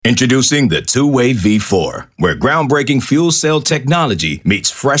Introducing the Two-Way V4, where groundbreaking fuel cell technology meets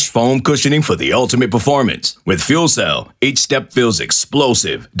fresh foam cushioning for the ultimate performance. With fuel cell, each step feels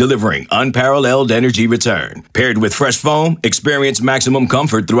explosive, delivering unparalleled energy return. Paired with fresh foam, experience maximum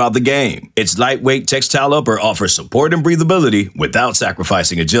comfort throughout the game. Its lightweight textile upper offers support and breathability without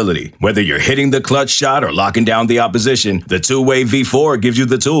sacrificing agility. Whether you're hitting the clutch shot or locking down the opposition, the Two-Way V4 gives you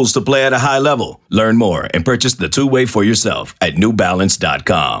the tools to play at a high level. Learn more and purchase the Two-Way for yourself at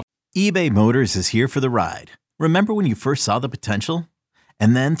newbalance.com. eBay Motors is here for the ride. Remember when you first saw the potential?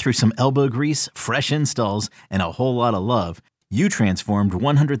 And then through some elbow grease, fresh installs, and a whole lot of love, you transformed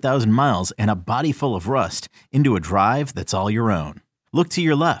 100,000 miles and a body full of rust into a drive that's all your own. Look to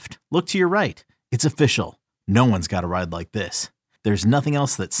your left. Look to your right. It's official. No one's got a ride like this. There's nothing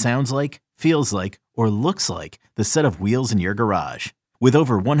else that sounds like, feels like, or looks like the set of wheels in your garage. With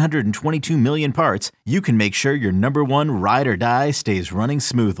over 122 million parts, you can make sure your number one ride or die stays running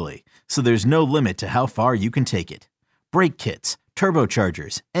smoothly, so there's no limit to how far you can take it. Brake kits,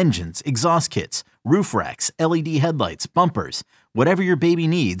 turbochargers, engines, exhaust kits, roof racks, LED headlights, bumpers, whatever your baby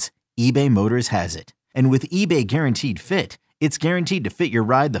needs, eBay Motors has it. And with eBay Guaranteed Fit, it's guaranteed to fit your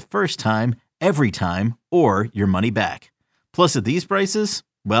ride the first time, every time, or your money back. Plus at these prices,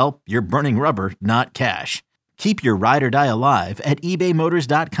 well, you're burning rubber, not cash. Keep your ride or die alive at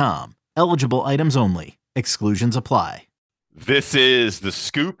ebaymotors.com. Eligible items only. Exclusions apply. This is The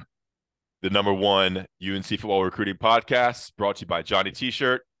Scoop, the number one UNC football recruiting podcast, brought to you by Johnny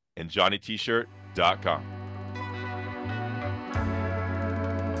T-Shirt and johnnytshirt.com.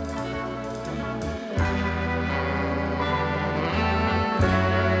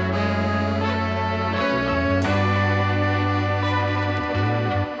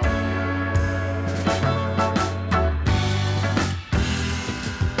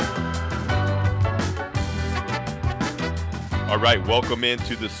 All right, welcome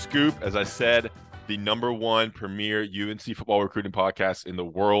into The Scoop. As I said, the number one premier UNC football recruiting podcast in the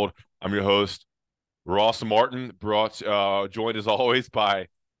world. I'm your host, Ross Martin, joined as always by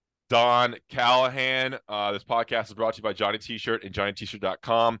Don Callahan. This podcast is brought to you by Johnny T-Shirt and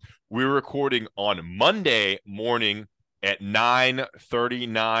johnnytshirt.com. We're recording on Monday morning at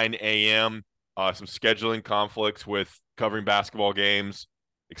 9:39 a.m. Some scheduling conflicts with covering basketball games,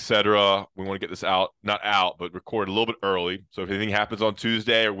 etc. We want to get this but record a little bit early. So if anything happens on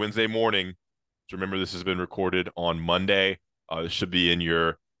Tuesday or Wednesday morning, just remember this has been recorded on Monday. This should be in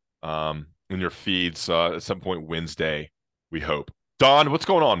your feeds at some point Wednesday, we hope. Don, what's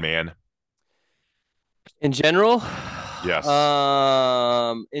going on, man? In general, yes.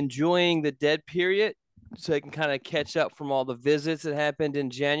 Enjoying the dead period so I can kind of catch up from all the visits that happened in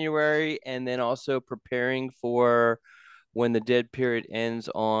January, and then also preparing for when the dead period ends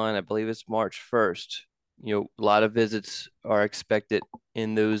on, I believe it's March 1st. You know, a lot of visits are expected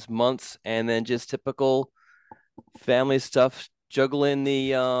in those months, and then just typical family stuff, juggling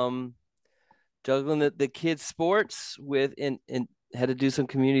the kids' sports with and had to do some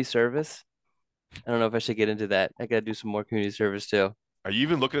community service. I don't know if I should get into that. I got to do some more community service too. Are you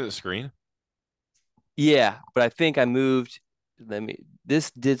even looking at the screen? Yeah, but I think I moved.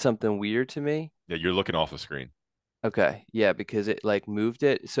 This did something weird to me. Yeah, you're looking off the screen. Okay, yeah, because it like moved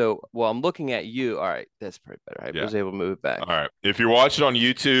it. So, well, I'm looking at you. All right, that's pretty better. I was able to move it back. All right. If you're watching on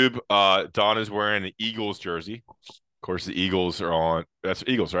YouTube, Don is wearing an Eagles jersey. Of course, the Eagles are on. That's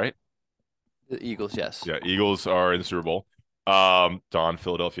Eagles, right? The Eagles, yes. Yeah, Eagles are in the Super Bowl. Don,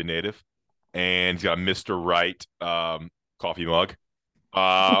 Philadelphia native, and he's got a Mr. Right coffee mug.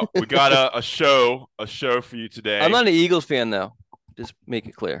 We got a show for you today. I'm not an Eagles fan though. Just make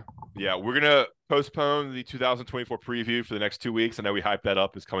it clear. Yeah, we're gonna postpone the 2024 preview for the next 2 weeks. I know we hyped that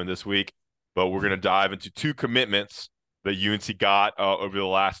up. It's coming this week, but we're gonna dive into two commitments that UNC got over the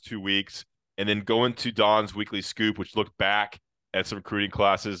last 2 weeks, and then go into Don's weekly scoop, which looked back at some recruiting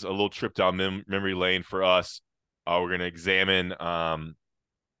classes, a little trip down memory lane for us. We're gonna examine Don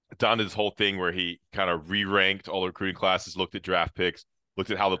did this whole thing where he kind of re-ranked all the recruiting classes, looked at draft picks,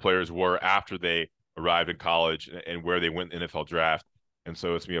 looked at how the players were after they arrived in college and where they went in the NFL draft. And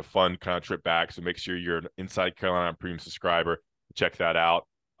so it's going to be a fun kind of trip back. So make sure you're an Inside Carolina Premium subscriber. Check that out.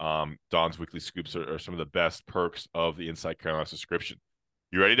 Don's weekly scoops are some of the best perks of the Inside Carolina subscription.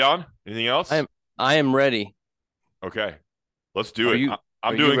 You ready, Don? Anything else? I am ready. Okay, let's do it.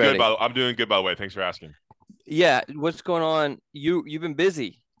 I'm doing good. I'm doing good, by the way. Thanks for asking. Yeah, what's going on? You've been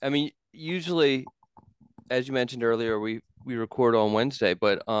busy. I mean, usually, as you mentioned earlier, we record on Wednesday,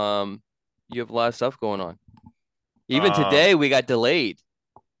 but you have a lot of stuff going on. Even today, we got delayed.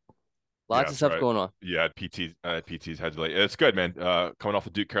 Lots of stuff going on. Yeah, PT's had delay. It's good, man. Coming off the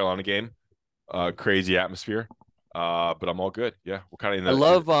Duke Carolina game, crazy atmosphere. But I'm all good. Yeah, we're kind of in I the.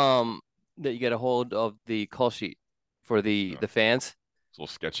 love that you get a hold of the call sheet for the Yeah, fans. it's a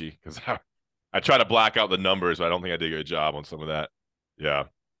little sketchy because I try to black out the numbers, but I don't think I did a good job on some of that. Yeah,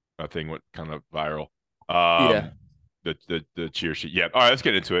 that thing went kind of viral. Yeah. The cheer sheet. Yeah. All right, let's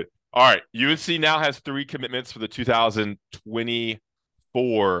get into it. All right, UNC now has 3 commitments for the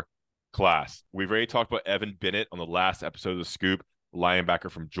 2024 class. We've already talked about Evan Bennett on the last episode of the Scoop, linebacker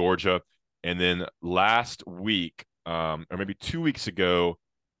from Georgia, and then last week, or maybe 2 weeks ago,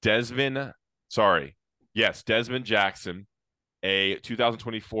 Desmond. Sorry, yes, Desmond Jackson, a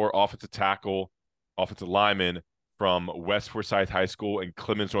 2024 offensive tackle, offensive lineman from West Forsyth High School in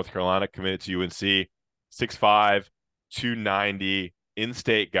Clemens, North Carolina, committed to UNC. 6'5", 290,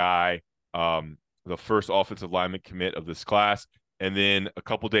 in-state guy, the first offensive lineman commit of this class. And then a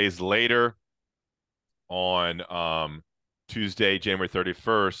couple days later, on Tuesday, January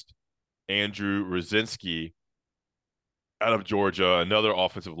 31st, Andrew Rosinski out of Georgia, another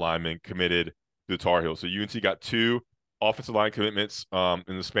offensive lineman, committed to the Tar Heels. So UNC got 2 offensive line commitments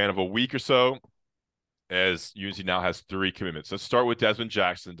in the span of a week or so, as UNC now has 3 commitments. Let's start with Desmond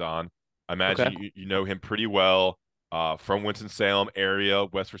Jackson, Don. I imagine Okay. you know him pretty well, from Winston-Salem area,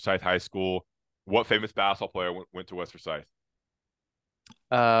 West Forsyth High School. What famous basketball player went to West Forsyth?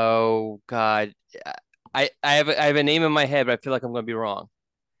 Oh God. I have a name in my head, but I feel like I'm going to be wrong.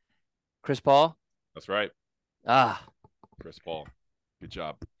 Chris Paul? That's right, Ah, Chris Paul. Good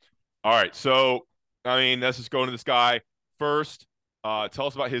job. All right, so I mean, let's just go into this guy first. Tell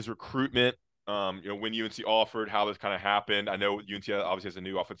us about his recruitment. When UNC offered, how this kind of happened. I know UNC obviously has a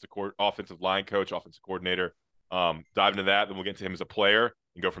new offensive line coach, offensive coordinator. Dive into that, then we'll get to him as a player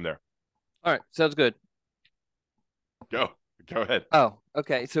and go from there. all right. Sounds good. Go ahead. Oh,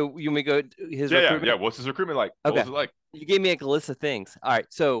 okay. So you may go his Yeah. recruitment? What's his recruitment like? What Okay. was it like? You gave me like a list of things. All right.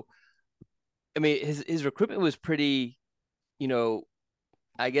 So, I mean, his recruitment was pretty, you know,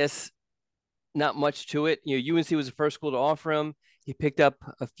 I guess not much to it. UNC was the first school to offer him. He picked up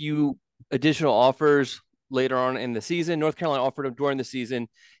a few additional offers later on in the season. North Carolina offered him during the season.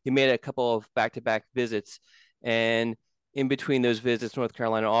 He made a couple of back-to-back visits, and in between those visits, North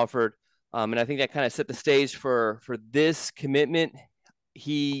Carolina offered, and I think that kind of set the stage for this commitment.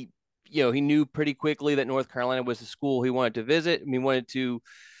 He, he knew pretty quickly that North Carolina was the school he wanted to visit. I mean, wanted to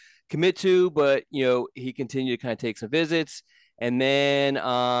commit to, but he continued to kind of take some visits. And then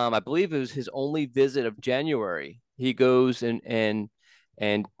I believe it was his only visit of January. He goes and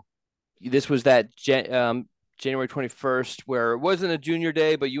this was that January 21st, where it wasn't a junior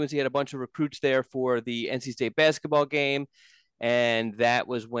day, but UNC had a bunch of recruits there for the NC State basketball game. And that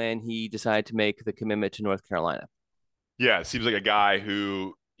was when he decided to make the commitment to North Carolina. Yeah, it seems like a guy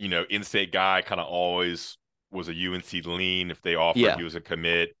who, in-state guy, kind of always was a UNC lean. If they offered, Yeah. he was a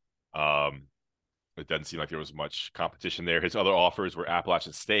commit. It doesn't seem like there was much competition there. His other offers were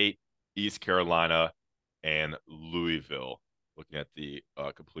Appalachian State, East Carolina, and Louisville. Looking at the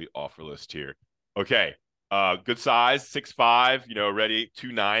complete offer list here. Okay, good size, 6'5", ready,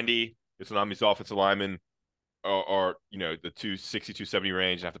 290. It's an Army's offensive lineman, or the 260, 270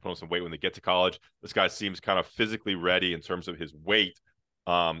 range, and have to put on some weight when they get to college. This guy seems kind of physically ready in terms of his weight.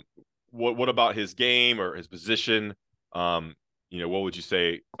 What about his game or his position? What would you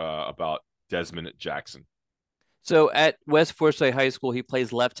say about Desmond Jackson? So at West Forsyth High School, he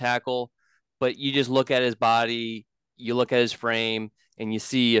plays left tackle, but you just look at his body, you look at his frame, and you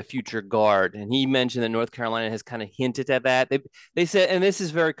see a future guard. And he mentioned that North Carolina has kind of hinted at that. They said, and this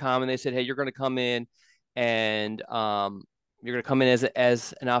is very common. They said, hey, you're going to come in and you're going to come in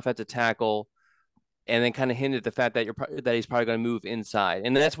as an offensive tackle, and then kind of hinted at the fact that that he's probably going to move inside.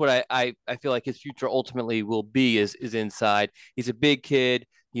 And that's what I feel like his future ultimately will be is inside. He's a big kid.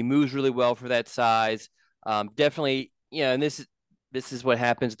 He moves really well for that size. Definitely, and this is what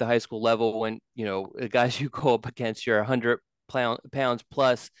happens at the high school level when, the guys you go up against, you're 100 pounds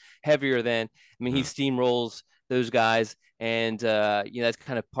plus heavier than. I mean, he steamrolls those guys, and that's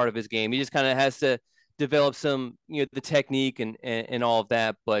kind of part of his game. He just kind of has to develop some, the technique and all of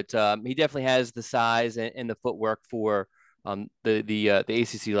that, but he definitely has the size and the footwork for the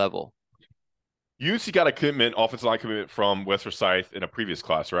ACC level. UNC got a commitment, offensive line commitment from West Forsyth in a previous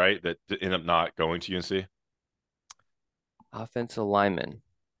class, right? That ended up not going to UNC. Offensive lineman. I'm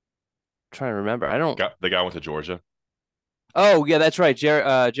trying to remember. I don't. The guy went to Georgia. Oh yeah, that's right.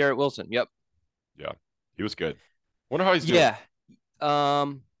 Jarrett Wilson. Yep. Yeah, he was good. Wonder how he's doing. Yeah.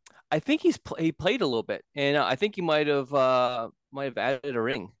 I think he played a little bit, and I think he might have added a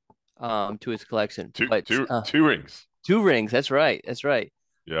ring to his collection. Two rings. 2 rings. That's right. That's right.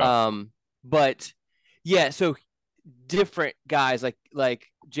 Yeah. But yeah, so different guys like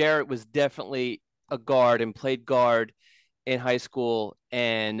Jarrett was definitely a guard and played guard in high school,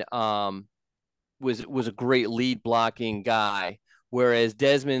 and was a great lead blocking guy, whereas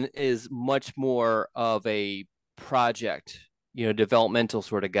Desmond is much more of a project, developmental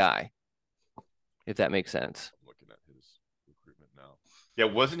sort of guy, if that makes sense. I'm looking at his recruitment now. Yeah,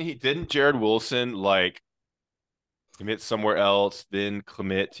 didn't Jared Wilson commit somewhere else, then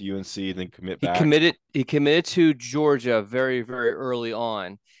commit to UNC, then commit back? He committed to Georgia very, very early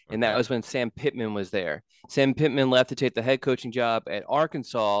on, and that was when Sam Pittman was there. Sam Pittman left to take the head coaching job at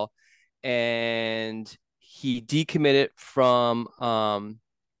Arkansas, and he decommitted from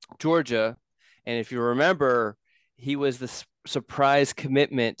Georgia. And if you remember, he was the surprise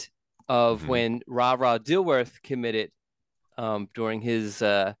commitment of when Ra Dilworth committed during his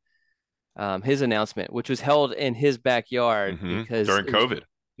announcement, which was held in his backyard because during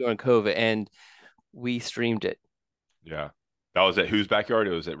COVID, and we streamed it. Yeah. That was at whose backyard?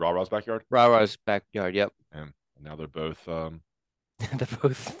 It was at Ra-Ra's backyard? Ra-Ra's backyard, yep. And now they're both they're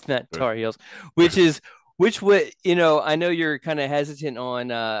both not Tar Heels, which would, I know you're kind of hesitant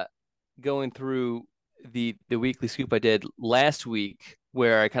on going through the weekly scoop I did last week,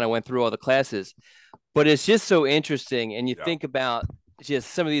 where I kind of went through all the classes, but it's just so interesting. And you think about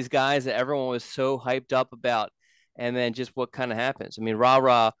just some of these guys that everyone was so hyped up about, and then just what kind of happens. I mean,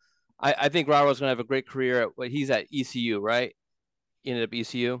 Ra-Ra, I think Ra-Ra's going to have a great career he's at ECU, right? He ended up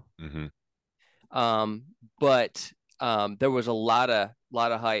ECU. But there was a lot of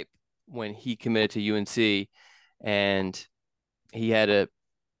hype when he committed to UNC, and he had an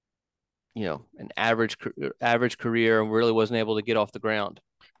average career and really wasn't able to get off the ground.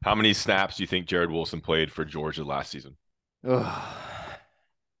 How many snaps do you think Jared Wilson played for Georgia last season?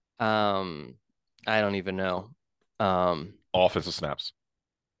 I don't even know. Offensive snaps.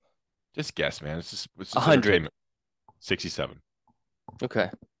 Just guess, man. It's just 100. 67. Okay.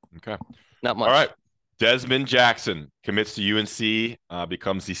 Not much. All right. Desmond Jackson commits to UNC,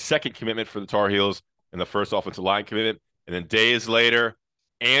 becomes the second commitment for the Tar Heels and the first offensive line commitment. And then days later,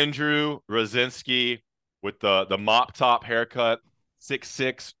 Andrew Rosinski with the mop top haircut,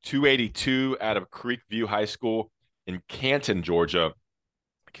 6'6", 282 out of Creekview High School in Canton, Georgia,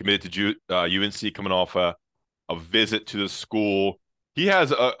 committed to UNC, coming off a visit to the school. He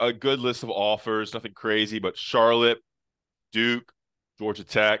has a good list of offers, nothing crazy, but Charlotte, Duke, Georgia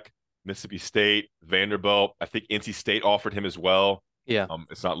Tech, Mississippi State, Vanderbilt. I think NC State offered him as well. Yeah.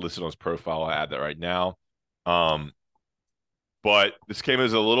 It's not listed on his profile. I add that right now. But this came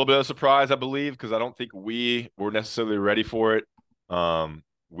as a little bit of a surprise, I believe, because I don't think we were necessarily ready for it. By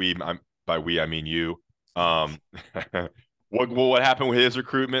we, I mean you. What happened with his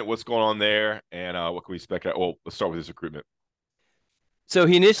recruitment? What's going on there? And what can we expect? Well, let's start with his recruitment. So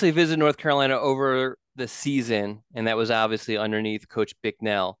he initially visited North Carolina over the season, and that was obviously underneath Coach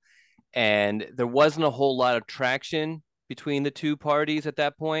Bicknell. And there wasn't a whole lot of traction between the two parties at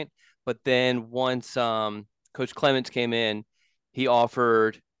that point. But then once Coach Clements came in, he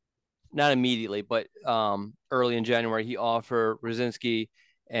offered, not immediately, but early in January, he offered Rosinski,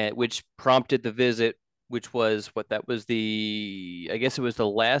 which prompted the visit, which was I guess it was the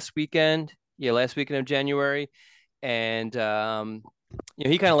last weekend of January. And,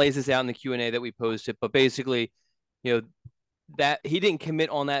 he kind of lays this out in the Q&A that we posted, but basically, that he didn't commit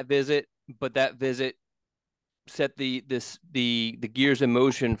on that visit, but that visit set the gears in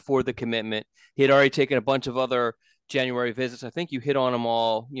motion for the commitment. He had already taken a bunch of other January visits. I think you hit on them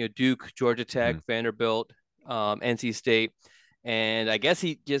all, Duke, Georgia Tech, Vanderbilt, NC State. And I guess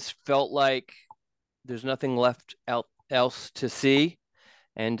he just felt like there's nothing left else to see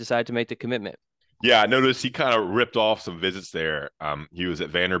and decided to make the commitment. Yeah, I noticed he kind of ripped off some visits there. He was at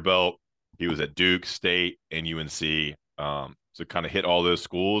Vanderbilt, he was at Duke, State, and UNC. So kind of hit all those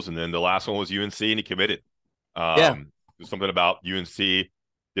schools. And then the last one was UNC, and he committed. There's something about UNC did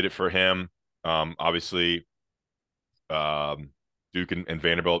it for him. Obviously, Duke and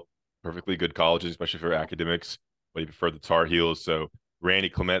Vanderbilt, perfectly good colleges, especially for academics, but he preferred the Tar Heels. So Randy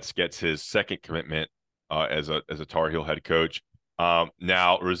Clements gets his second commitment as a Tar Heel head coach.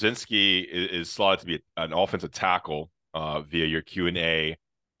 Now Rosinski is slotted to be an offensive tackle via your Q&A.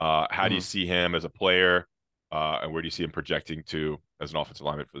 How do you see him as a player, and where do you see him projecting to as an offensive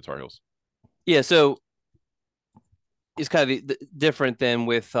lineman for the Tar Heels? Yeah, so it's kind of different than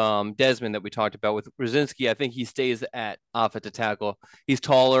with Desmond that we talked about. With Rosinski, I think he stays at offensive tackle. He's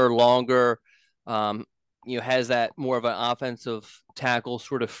taller, longer, has that more of an offensive tackle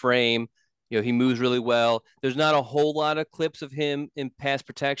sort of frame. He moves really well. There's not a whole lot of clips of him in pass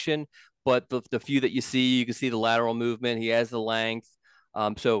protection, but the few that you can see the lateral movement. He has the length.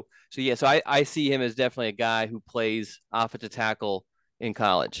 So I see him as definitely a guy who plays offensive tackle in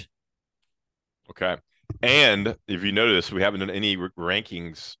college. Okay. And if you notice, we haven't done any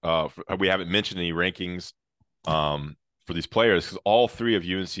rankings. We haven't mentioned any rankings for these players because all three of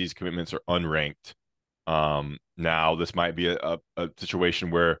UNC's commitments are unranked. Now, this might be a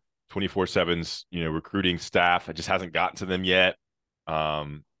situation where 24/7's recruiting staff just hasn't gotten to them yet.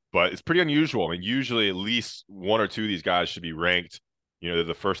 But it's pretty unusual. I mean, usually at least one or two of these guys should be ranked. They're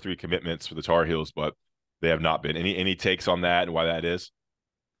the first three commitments for the Tar Heels, but they have not been. Any takes on that and why that is?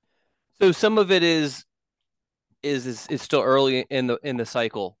 So some of it is it's still early in the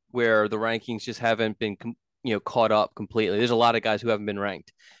cycle where the rankings just haven't been caught up completely. There's a lot of guys who haven't been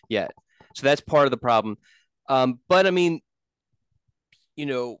ranked yet, so that's part of the problem. But I mean,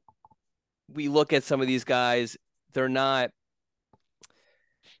 we look at some of these guys; they're not.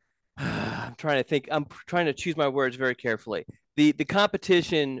 I'm trying to think. I'm trying to choose my words very carefully. The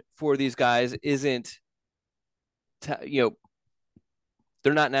competition for these guys isn't, they're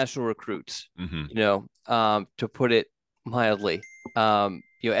not national recruits. To put it mildly.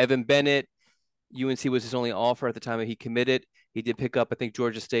 Evan Bennett, UNC was his only offer at the time that he committed. He did pick up, I think,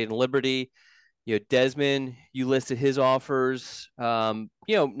 Georgia State and Liberty. Desmond, you listed his offers.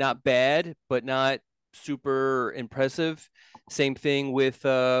 Not bad, but not super impressive. Same thing with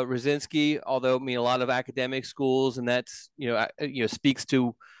Rosinski, although a lot of academic schools, and that's speaks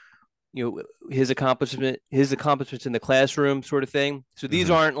to his accomplishments in the classroom sort of thing. So these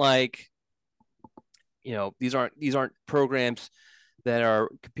aren't like these aren't programs that are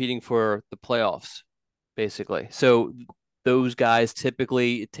competing for the playoffs, basically. So those guys,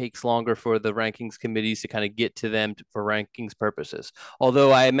 typically it takes longer for the rankings committees to kind of get to them for rankings purposes.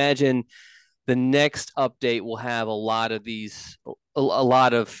 Although I imagine the next update will have a lot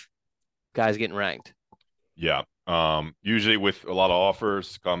of guys getting ranked. Yeah. Usually with a lot of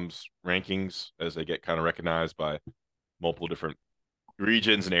offers comes rankings as they get kind of recognized by multiple different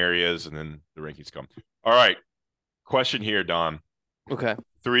regions and areas, and then the rankings come. All right. Question here, Don. Okay.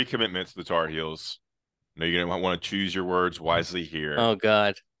 3 commitments to the Tar Heels. I know you're going to want to choose your words wisely here. Oh,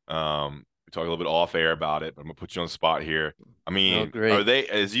 God. We talked a little bit off air about it, but I'm going to put you on the spot here. I mean,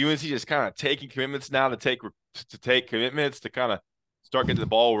 is UNC just kind of taking commitments now to take commitments to kind of start getting the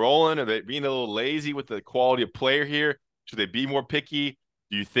ball rolling? Are they being a little lazy with the quality of player here? Should they be more picky?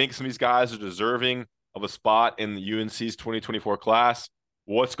 Do you think some of these guys are deserving of a spot in the UNC's 2024 class?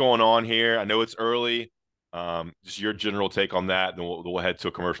 What's going on here? I know it's early. Just your general take on that, then we'll head to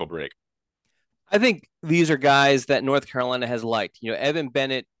a commercial break. I think these are guys that North Carolina has liked. Evan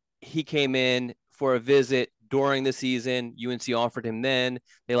Bennett, he came in for a visit during the season. UNC offered him then.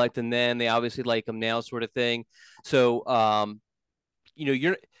 They liked him then. They obviously like him now, sort of thing. So,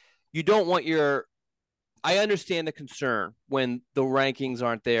 you don't want I understand the concern when the rankings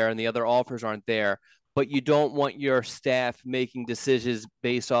aren't there and the other offers aren't there, but you don't want your staff making decisions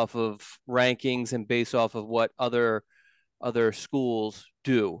based off of rankings and based off of what other schools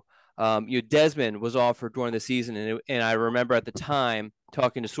do. Desmond was offered during the season, and I remember at the time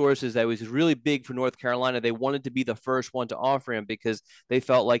talking to sources that it was really big for North Carolina. They wanted to be the first one to offer him because they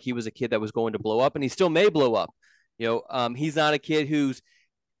felt like he was a kid that was going to blow up, and he still may blow up. He's not a kid who's,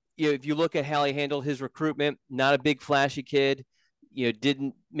 if you look at how he handled his recruitment, not a big flashy kid.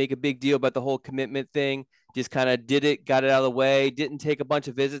 Didn't make a big deal about the whole commitment thing. Just kind of did it, got it out of the way. Didn't take a bunch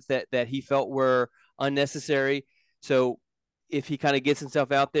of visits that he felt were unnecessary. So if he kind of gets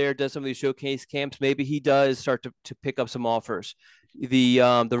himself out there, does some of these showcase camps, maybe he does start to pick up some offers. The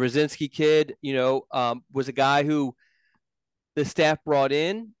Rosinski kid, was a guy who the staff brought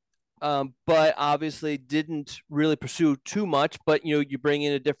in, but obviously didn't really pursue too much. But you bring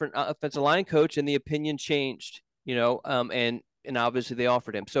in a different offensive line coach, and the opinion changed. And obviously they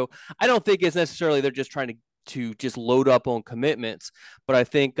offered him. So I don't think it's necessarily they're just trying to just load up on commitments, but I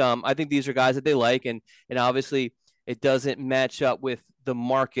think these are guys that they like, and obviously it doesn't match up with the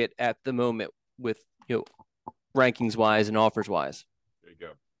market at the moment with rankings wise and offers wise. There you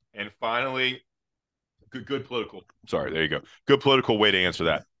go. And finally, good political. Sorry, there you go. Good political way to answer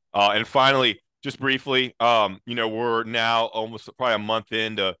that. And finally, just briefly, we're now almost probably a month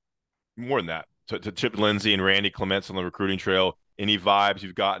into, more than that, to Chip Lindsey and Randy Clements on the recruiting trail. Any vibes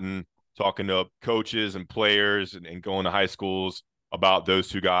you've gotten talking to coaches and players and going to high schools about those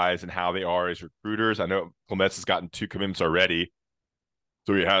two guys and how they are as recruiters? I know Clements has gotten 2 commitments already,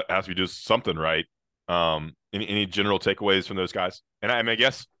 so he has to be doing something right. Any general takeaways from those guys? And I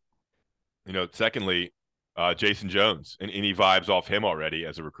guess, secondly, Jason Jones, and any vibes off him already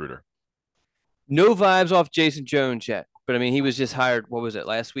as a recruiter? No vibes off Jason Jones yet, but he was just hired. What was it,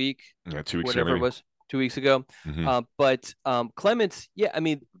 last week? Yeah, 2 weeks whatever ago. It was 2 weeks ago. Mm-hmm. But Clements, yeah,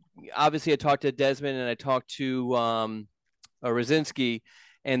 obviously I talked to Desmond and I talked to Rosinski,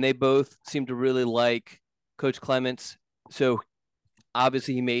 and they both seem to really like Coach Clements. So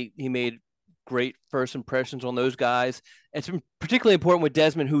obviously he made great first impressions on those guys. It's been particularly important with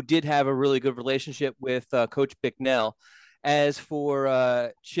Desmond, who did have a really good relationship with Coach Bicknell. As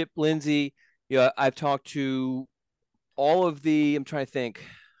for Chip Lindsey, I've talked to all of the. I'm trying to think.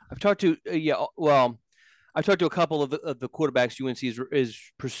 I've talked to I've talked to a couple of the quarterbacks UNC is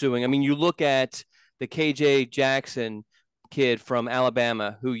pursuing. I mean, you look at the KJ Jackson kid from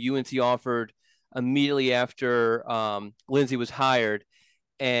Alabama, who UNC offered immediately after Lindsey was hired,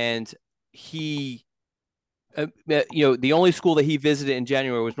 and he, the only school that he visited in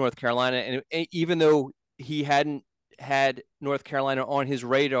January was North Carolina, and even though he hadn't had North Carolina on his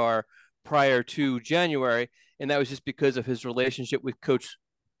radar prior to January, and that was just because of his relationship with Coach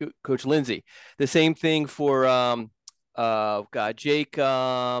Lindsey. The same thing for Jake.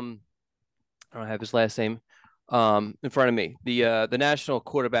 I don't have his last name in front of me. The national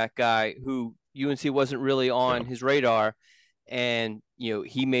quarterback guy who UNC wasn't really on his radar, and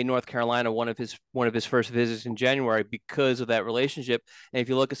he made North Carolina one of his first visits in January because of that relationship. And if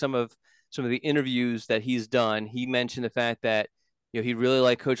you look at some of the interviews that he's done, he mentioned the fact that he really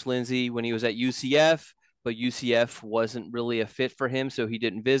liked Coach Lindsey when he was at UCF, but UCF wasn't really a fit for him, so he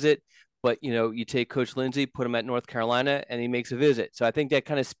didn't visit. But you take Coach Lindsey, put him at North Carolina, and he makes a visit. So I think that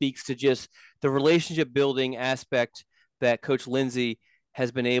kind of speaks to just the relationship building aspect that Coach Lindsey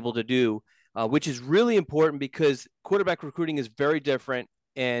has been able to do, which is really important because quarterback recruiting is very different,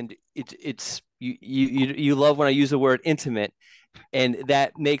 and it's you love when I use the word intimate, and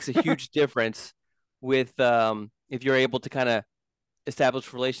that makes a huge difference with if you're able to kind of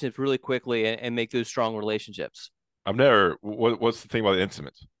establish relationships really quickly and make those strong relationships. What's the thing about the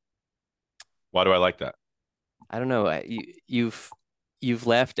intimate? Why do I like that? I don't know. You've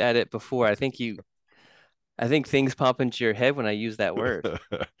laughed at it before. I think things pop into your head when I use that word. All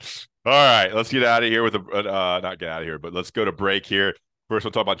right, let's get out of here with not get out of here, but let's go to break here. First,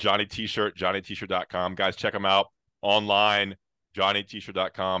 we'll talk about Johnny T-shirt, johnnyt-shirt.com. Guys, check them out online,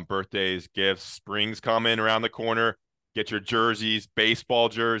 johnnyt-shirt.com. Birthdays, gifts, spring's coming around the corner. Get your jerseys, baseball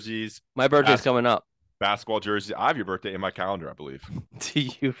jerseys. My birthday's coming up. Basketball jerseys. I have your birthday in my calendar, I believe. Do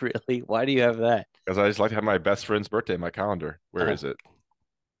you really? Why do you have that? Because I just like to have my best friend's birthday in my calendar. Where is it?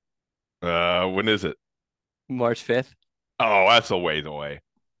 When is it? March 5th. Oh, that's a ways away.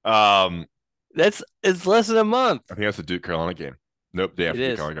 It's less than a month. I think that's the Duke Carolina game. Nope, day after the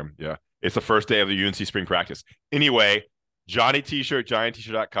Duke Carolina game. Yeah. It's the first day of the UNC spring practice. Anyway, Johnny T-shirt,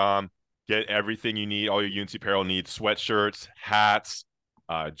 johnnyt-shirt.com. Get everything you need, all your UNC apparel needs, sweatshirts, hats,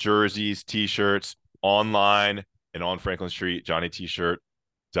 jerseys, T-shirts, online and on Franklin Street,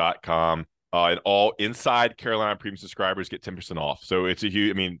 johnnyt-shirt.com. And all Inside Carolina Premium subscribers get 10% off. So it's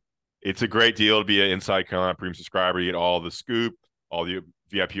a great deal to be an Inside Carolina Premium subscriber. You get all the scoop, all the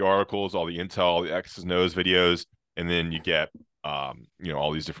VIP articles, all the intel, all the X's and O's videos, and then you get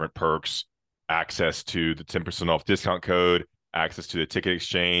all these different perks, access to the 10% off discount code, access to the ticket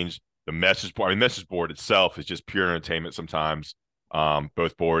exchange, the message board. Message board itself is just pure entertainment sometimes.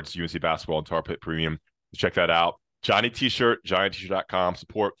 Both boards, UNC basketball and Tar Pit Premium. Check that out. Johnny T-shirt, johnnyt-shirt.com.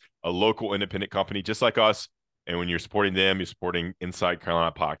 Support a local independent company just like us. And when you're supporting them, you're supporting Inside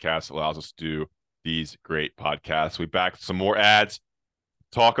Carolina Podcast. It allows us to do these great podcasts. We back some more ads.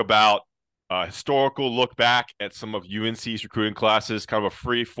 Talk about historical look back at some of UNC's recruiting classes, kind of a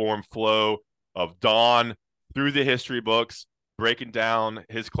free form flow of Don through the history books, breaking down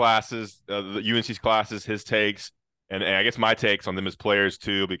his classes, the UNC's classes, his takes, and I guess my takes on them as players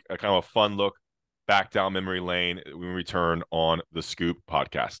too. A kind of a fun look back down memory lane when we return on the Scoop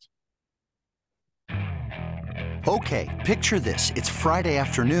podcast. Okay, picture this. It's Friday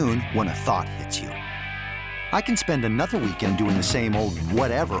afternoon when a thought hits you. I can spend another weekend doing the same old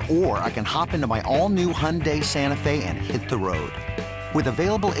whatever, or I can hop into my all-new Hyundai Santa Fe and hit the road. With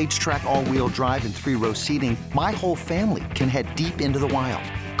available H-Track all-wheel drive and 3-row seating, my whole family can head deep into the wild.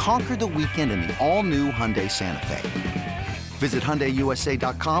 Conquer the weekend in the all-new Hyundai Santa Fe. Visit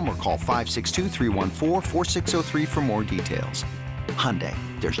HyundaiUSA.com or call 562-314-4603 for more details. Hyundai,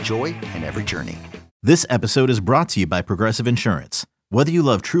 there's joy in every journey. This episode is brought to you by Progressive Insurance. Whether you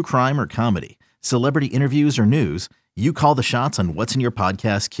love true crime or comedy, celebrity interviews or news, you call the shots on what's in your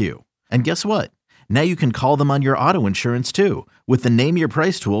podcast queue. And guess what? Now you can call them on your auto insurance too with the Name Your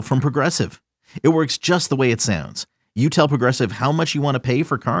Price tool from Progressive. It works just the way it sounds. You tell Progressive how much you want to pay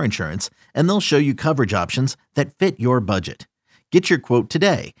for car insurance, and they'll show you coverage options that fit your budget. Get your quote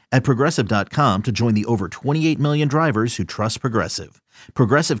today at Progressive.com to join the over 28 million drivers who trust Progressive.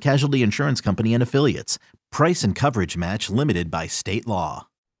 Progressive Casualty Insurance Company and Affiliates. Price and coverage match limited by state law.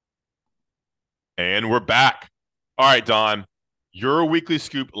 And we're back. All right, Don. Your weekly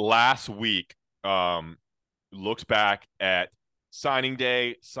scoop last week looks back at signing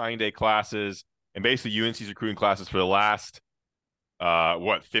day classes, and basically UNC's recruiting classes for the last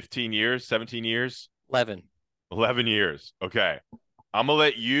 15 years, 17 years? 11 years. Okay. I'm going to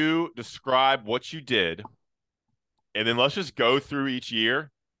let you describe what you did, and then let's just go through each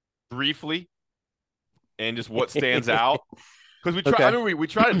year briefly and just what stands out. Because we try, Okay. I mean, we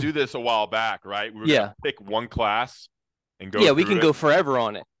tried to do this a while back, right? We were going to pick one class and go Yeah, we through can it. go forever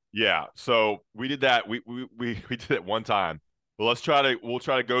on it. Yeah. So we did that. We did it one time. But we'll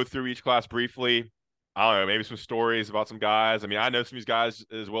try to go through each class briefly. I don't know, maybe some stories about some guys. I mean, I know some of these guys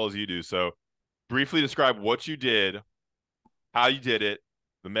as well as you do. So briefly describe what you did, how you did it,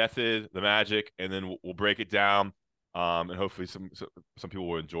 the method, the magic, and then we'll break it down. And hopefully some people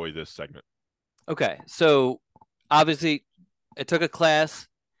will enjoy this segment. Okay. So obviously I took a class,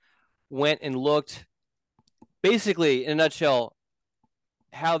 went and looked, basically in a nutshell,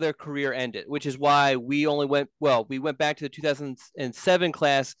 how their career ended, which is why we went back to the 2007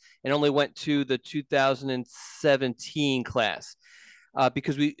 class and only went to the 2017 class.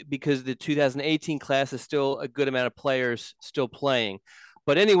 Because the 2018 class is still a good amount of players still playing.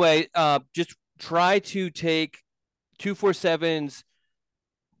 But anyway, just try to take 247's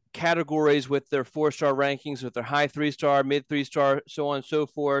categories with their 4-star rankings, with their high 3-star, mid 3-star, so on and so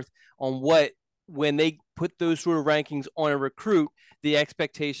forth, on when they put those sort of rankings on a recruit, the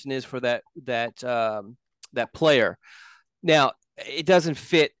expectation is for that player. Now, it doesn't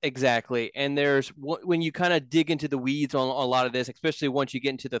fit exactly. And when you kind of dig into the weeds on a lot of this, especially once you get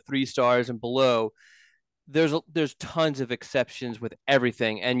into the 3 stars and below, there's tons of exceptions with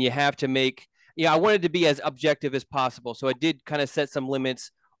everything. And you have to I wanted to be as objective as possible. So I did kind of set some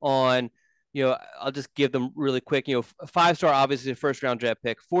limits on, I'll just give them really quick. 5-star, obviously a 1st-round draft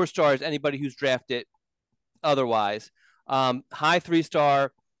pick. 4 stars, anybody who's drafted otherwise. High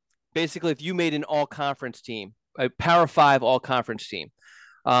 3-star, basically if you made an all-conference team, a Power 5 all-conference team.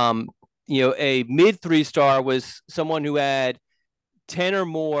 A mid 3-star was someone who had 10 or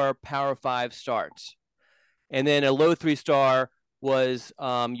more Power 5 starts. And then a low 3-star was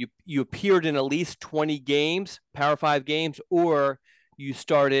you appeared in at least 20 games, Power 5 games, or you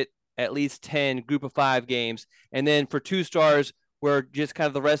started at least 10 Group of 5 games. And then for 2 stars were just kind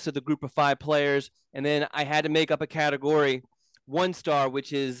of the rest of the Group of 5 players. And then I had to make up a category, 1 star,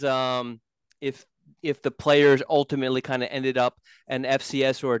 which is if the players ultimately kind of ended up an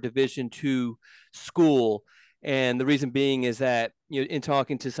FCS or a Division II school. And the reason being is that, in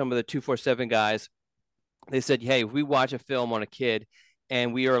talking to some of the 247 guys, they said, hey, if we watch a film on a kid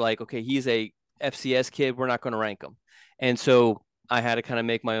and we are like, okay, he's a FCS kid, we're not going to rank him. And so I had to kind of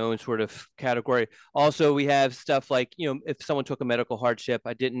make my own sort of category. Also, we have stuff like, if someone took a medical hardship,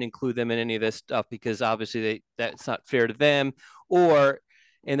 I didn't include them in any of this stuff because obviously that's not fair to them.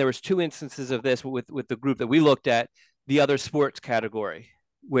 And there was 2 instances of this with the group that we looked at, the other sports category,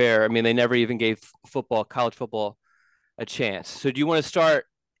 where, they never even gave college football a chance. So do you want to start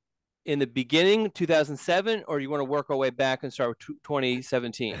in the beginning, 2007, or do you want to work our way back and start with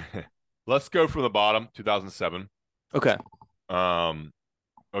 2017? Let's go from the bottom, 2007. Okay.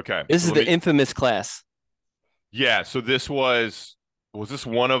 Okay. This is the infamous class. Yeah. So was this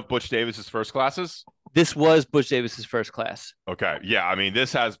one of Butch Davis's first classes? This was Butch Davis's first class. Okay. Yeah.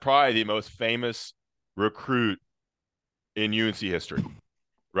 This has probably the most famous recruit in UNC history,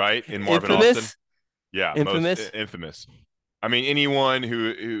 right? In Marvin Austin. Yeah. Infamous. Infamous. Anyone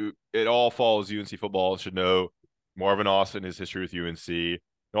who at all follows UNC football should know Marvin Austin, his history with UNC. It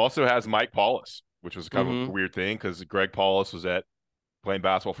also has Mike Paulus, which was kind of a weird thing because Greg Paulus was playing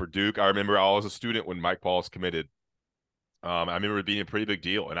basketball for Duke. I remember I was a student when Mike Paulus committed. I remember it being a pretty big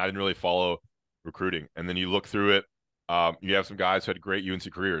deal, and I didn't really follow recruiting. And then you look through it, you have some guys who had great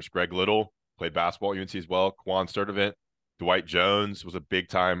UNC careers. Greg Little played basketball at UNC as well. Quan Sturdivant. Dwight Jones was a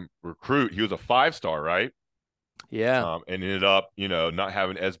big-time recruit. He was a 5-star, right? Yeah. And ended up, not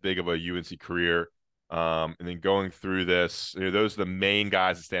having as big of a UNC career. And then going through this, those are the main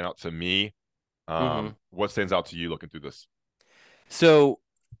guys that stand out to me. What stands out to you looking through this? So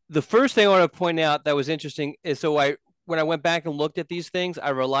the first thing I want to point out that was interesting is when I went back and looked at these things, I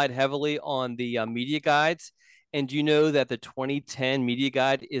relied heavily on the media guides. And do you know that the 2010 media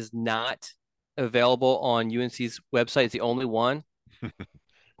guide is not available on UNC's website? It's the only one.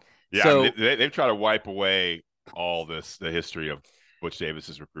 Yeah, so, they've tried to wipe away all the history of Butch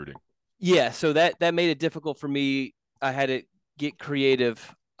Davis's recruiting. Yeah, so that made it difficult for me. I had to get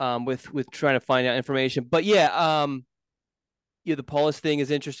creative with trying to find out information. But yeah, the Paulus thing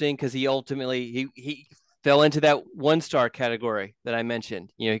is interesting because he ultimately he fell into that 1-star category that I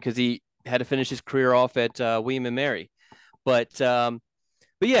mentioned. Because he had to finish his career off at William and Mary. But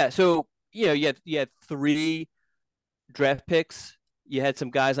yeah, so you had 3 draft picks. You had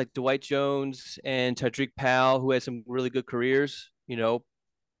some guys like Dwight Jones and Tadriq Powell who had some really good careers. But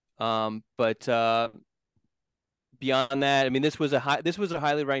beyond that, I mean, this was a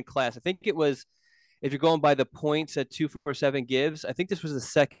highly ranked class. I think it was, if you're going by the points that 247 gives, I think this was the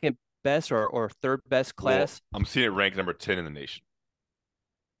second best or third best class. Well, I'm seeing it ranked number 10 in the nation.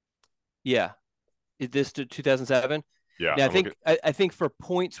 Yeah. Is this to 2007? Yeah. Yeah, I think for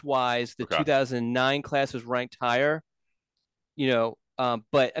points wise, the 2009 class was ranked higher.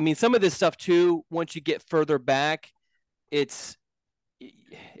 But I mean, some of this stuff too, once you get further back, it's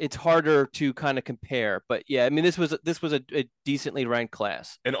harder to kind of compare. But yeah, I mean, this was a decently ranked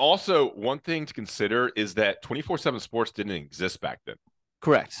class. And also, one thing to consider is that 24/7 Sports didn't exist back then.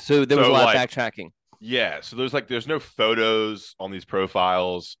 Correct. So there was a lot of backtracking. Yeah. So there's no photos on these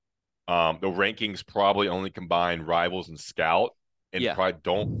profiles. The rankings probably only combine Rivals and Scout, and probably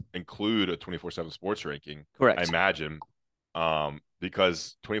don't include a 24/7 Sports ranking. Correct. I imagine,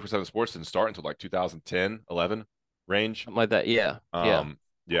 because 24/7 Sports didn't start until like 2010, 11 range. Something like that. Yeah.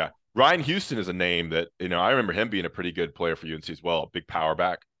 Yeah. Ryan Houston is a name that, I remember him being a pretty good player for UNC as well. Big power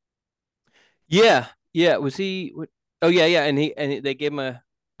back. Yeah. Yeah. Was he? Oh yeah. Yeah. And they gave him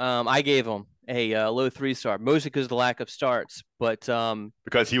I gave him a low 3-star, mostly because of the lack of starts, but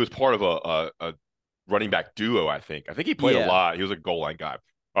because he was part of a running back duo. I think he played a lot. He was a goal line guy.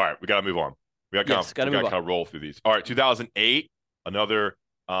 All right, we got to move on. We got to kind of roll through these. All right, 2008, another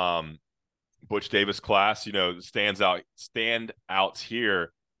Butch Davis class. Standouts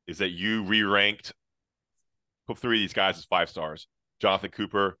here is that you re-ranked, put 3 of these guys as 5 stars. Jonathan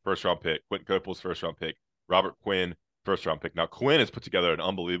Cooper, first-round pick. Quentin Coples, first-round pick. Robert Quinn, first-round pick. Now, Quinn has put together an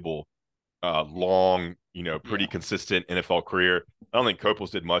unbelievable, long, pretty consistent NFL career. I don't think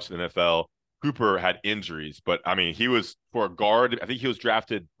Coples did much in the NFL. Cooper had injuries, but, I mean, he was, for a guard, I think he was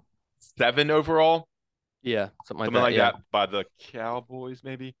drafted 7 overall. Yeah, something like that by the Cowboys,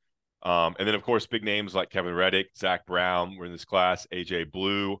 maybe. And then, of course, big names like Kevin Reddick, Zach Brown were in this class. AJ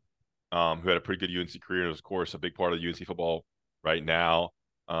Blue, who had a pretty good UNC career, and was, of course, a big part of UNC football right now.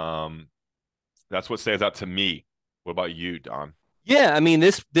 That's what stands out to me. What about you, Don? Yeah, I mean,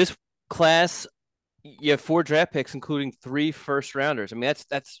 this class, you have 4 draft picks, including 3 first-rounders. I mean,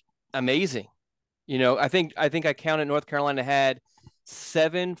 that's amazing. I think I counted North Carolina had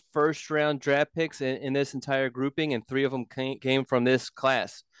 7 first-round draft picks in this entire grouping, and 3 of them came from this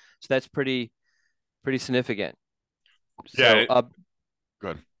class. So that's pretty significant. Yeah. So,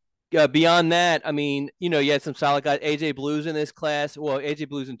 good. Beyond that, I mean, you had some solid guys. AJ Blue's in this class. Well, AJ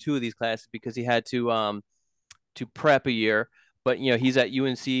Blue's in 2 of these classes because he had to prep a year. But he's at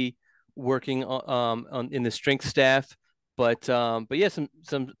UNC working in the strength staff. But yeah, some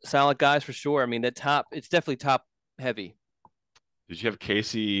solid guys for sure. I mean, it's definitely top heavy. Did you have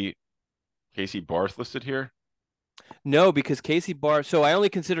Casey Barth listed here? No, because Casey Barth. So I only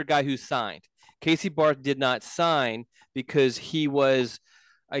consider a guy who signed. Casey Barth did not sign because he was,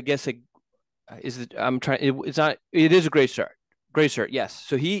 I guess, it is a great start. Great start. Yes.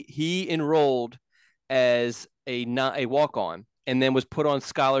 So he enrolled as a walk-on and then was put on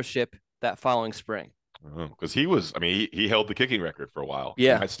scholarship that following spring. Because he was, I mean, he held the kicking record for a while.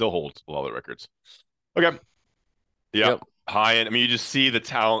 Yeah. I still hold a lot of the records. Okay. Yeah. Yep. High end. I mean, you just see the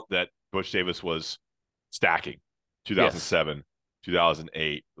talent that Butch Davis was stacking. 2007,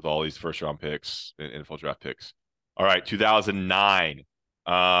 2008, with all these first-round picks and NFL draft picks. All right, 2009.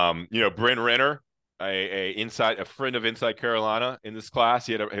 Bryn Renner, a friend of Inside Carolina in this class.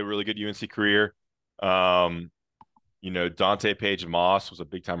 He had a really good UNC career. Dante Page Moss was a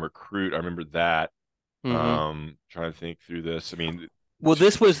big-time recruit. I remember that. Trying to think through this. I mean, well,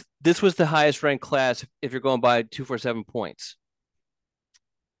 this was the highest ranked class if you're going by 247 points.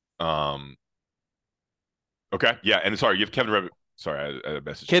 Okay, yeah, and sorry, you have Kevin Reddick. Sorry, I had a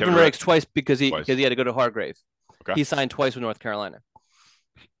message. Kevin Reddick twice because he had to go to Hargrave. Okay, he signed twice with North Carolina.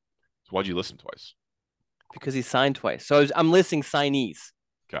 So why'd you listen twice? Because he signed twice. So I'm listing signees.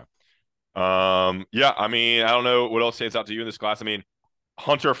 Okay. Yeah, I mean, I don't know what else stands out to you in this class. I mean,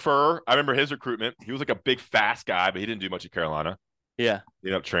 Hunter Furr, I remember his recruitment. He was like a big, fast guy, but he didn't do much at Carolina. Yeah. He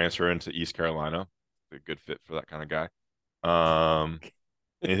ended up transferring to East Carolina. A good fit for that kind of guy.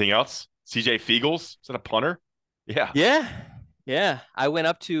 Anything else? CJ Feagles, is that a punter? Yeah. Yeah. I went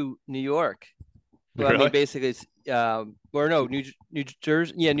up to New York. Well, really? I mean, basically, it's, New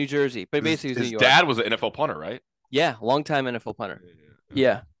Jersey. Yeah, New Jersey. But basically, his New York. dad was an NFL punter, right? Yeah, long-time NFL punter.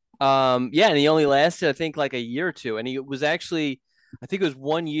 Yeah. And he only lasted, I think, like a year or two. And he was actually, I think it was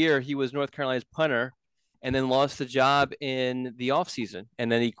 1 year he was North Carolina's punter and then lost the job in the offseason.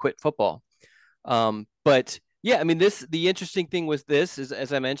 And then he quit football. But Yeah, I mean, the interesting thing was this is,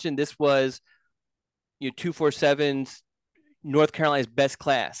 as I mentioned, this was 247's North Carolina's best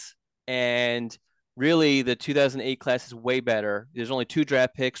class, and really the 2008 class is way better. There's only 2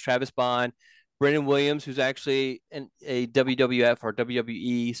 draft picks: Travis Bond, Brendan Williams, who's actually a WWF or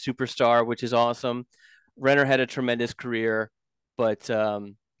WWE superstar, which is awesome. Renner had a tremendous career, but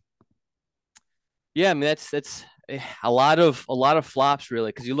yeah, I mean that's a lot of flops really,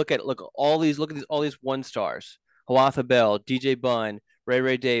 because you look at all these 1 stars: Hawatha Bell, DJ Bunn,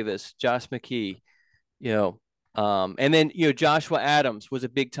 Ray Davis, Josh McKee, and then Joshua Adams was a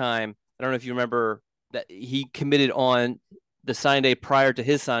big time. I don't know if you remember that he committed on the signing day prior to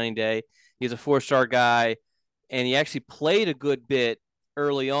his signing day. He's a 4-star guy, and he actually played a good bit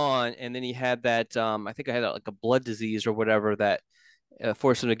early on, and then he had that I think I had like a blood disease or whatever that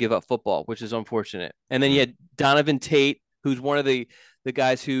forced him to give up football, which is unfortunate. And then you had Donovan Tate, who's one of the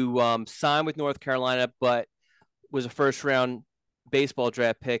guys who signed with North Carolina, but was a first-round baseball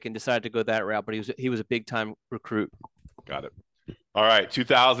draft pick and decided to go that route. But he was a big-time recruit. Got it. All right,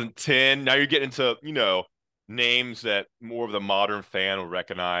 2010. Now you're getting into names that more of the modern fan will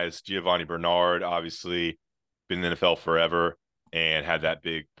recognize. Giovanni Bernard, obviously, been in the NFL forever and had that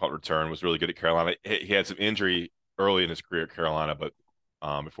big punt return. Was really good at Carolina. He had some injury early in his career at Carolina, but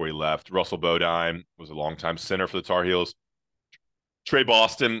before he left. Russell Bodine was a longtime center for the Tar Heels. Trey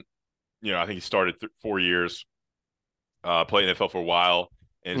Boston, I think he started 4 years, played in the NFL for a while,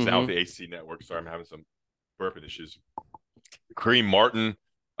 and is now with the ACC Network. Sorry, I'm having some burping issues. Kareem Martin,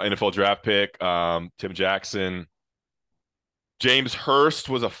 NFL draft pick. Tim Jackson. James Hurst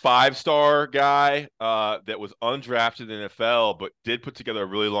was a 5-star guy that was undrafted in the NFL, but did put together a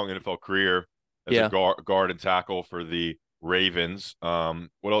really long NFL career as a guard and tackle for the Ravens.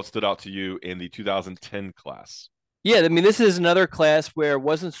 What else stood out to you in the 2010 class? Yeah, I mean, this is another class where it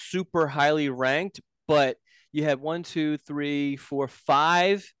wasn't super highly ranked, but you had 1, 2, 3, 4,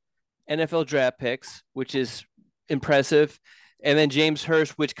 5 NFL draft picks, which is impressive. And then James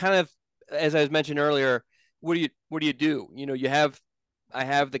Hurst, which kind of, as I mentioned earlier, what do you do? I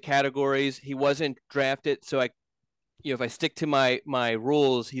have the categories. He wasn't drafted, so if I stick to my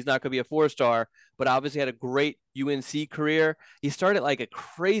rules, he's not going to be a 4-star, but obviously had a great UNC career. He started like a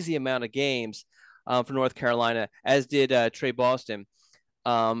crazy amount of games for North Carolina, as did Trey Boston,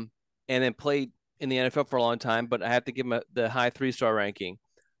 and then played in the NFL for a long time, but I have to give him the high 3-star ranking.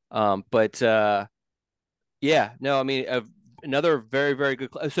 Another very, very good.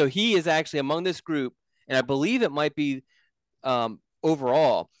 So he is actually among this group, and I believe it might be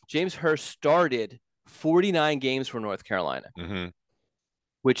overall, James Hurst started 49 games for North Carolina,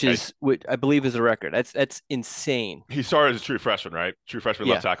 which I believe is a record. That's insane. He started as a true freshman, right? True freshman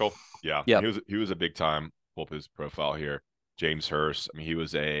left tackle. Yeah. Yep. He was a big time. Pull up his profile here. James Hurst. I mean, he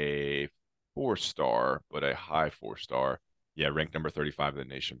was a 4-star, but a high 4-star. Yeah, ranked number 35 in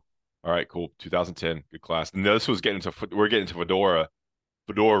the nation. All right, cool. 2010, good class. And this was we're getting to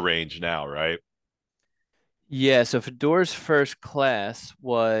Fedora range now, right? Yeah, so Fedora's first class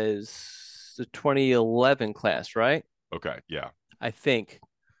was the 2011 class, right? Okay, yeah. I think.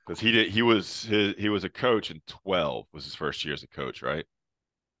 Because he was a coach in 12 was his first year as a coach, right?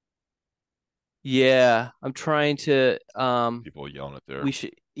 Yeah, I'm trying to people yelling at there.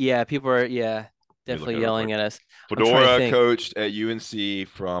 People are definitely yelling at us. Fedora coached at UNC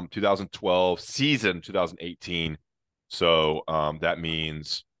from 2012 season 2018. So that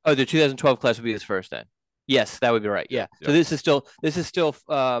means the 2012 class would be his first then. Yes, that would be right. Yeah. So this is still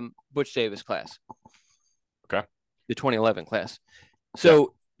Butch Davis class. Okay. The 2011 class.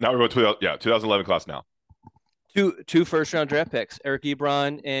 So now we're going to 2011 class now. Two first-round draft picks, Eric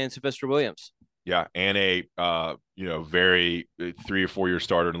Ebron and Sylvester Williams. Yeah, and a very 3 or 4 year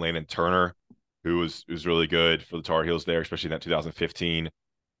starter in Landon Turner, who was really good for the Tar Heels there, especially in that 2015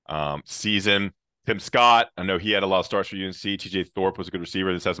 season. Tim Scott, I know he had a lot of starts for UNC. TJ Thorpe was a good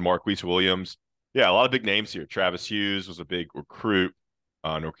receiver. This has Marquise Williams. Yeah, a lot of big names here. Travis Hughes was a big recruit.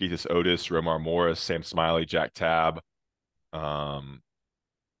 Norquithus Otis, Romar Morris, Sam Smiley, Jack Tabb.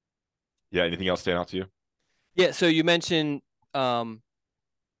 Anything else stand out to you? Yeah, so you mentioned Tim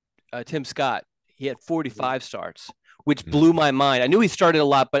Scott. He had 45 starts, which blew my mind. I knew he started a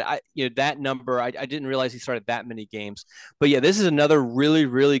lot, but that number, I didn't realize he started that many games. But yeah, this is another really,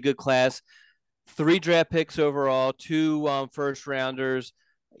 really good class. 3 draft picks overall, 2 first rounders,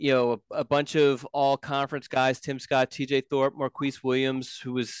 a bunch of all conference guys: Tim Scott, TJ Thorpe, Marquise Williams,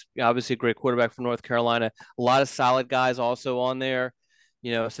 who was obviously a great quarterback for North Carolina. A lot of solid guys also on there.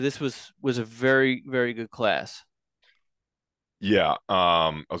 So this was a very, very good class. Yeah.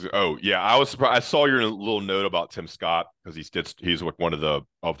 I was surprised. I saw your little note about Tim Scott because he's like one of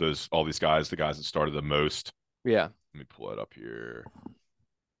all these guys, the guys that started the most Yeah. Let me pull it up here.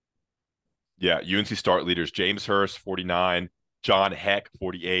 Yeah, UNC start leaders: James Hurst, 49, John Heck,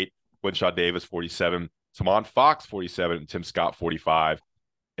 48, Quinshaw Davis, 47, Tamon Fox, 47, and Tim Scott, 45.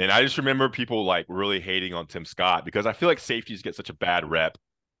 And I just remember people like really hating on Tim Scott because I feel like safeties get such a bad rep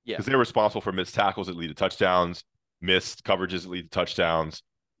Yeah. because they're responsible for missed tackles that lead to touchdowns, missed coverages that lead to touchdowns.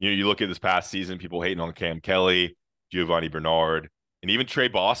 You look at this past season, people hating on Cam Kelly, Giovanni Bernard, and even Trey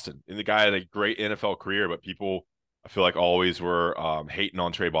Boston. And the guy had a great NFL career, but people, I feel like, always were hating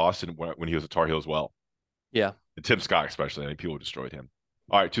on Trey Boston when he was a Tar Heel as well. Yeah. And Tim Scott especially. I mean, people destroyed him.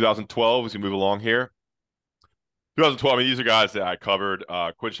 All right, 2012, as we move along here. 2012, I mean, these are guys that I covered.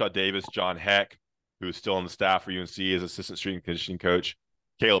 Quinshaw Davis, John Heck, who is still on the staff for UNC as assistant strength and conditioning coach.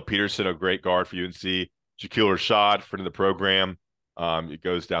 Caleb Peterson, a great guard for UNC. Shaquille Rashad, friend of the program. It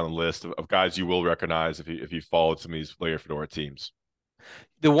goes down the list of guys you will recognize if you followed some of these Layer Fedora teams.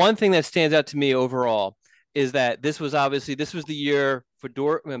 The one thing that stands out to me overall is that this was the year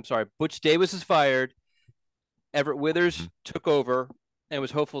Butch Davis is fired. Everett Withers took over and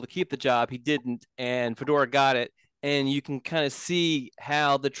was hopeful to keep the job. He didn't, and Fedora got it. And you can kind of see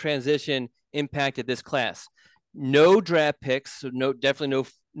how the transition impacted this class. No draft picks, so definitely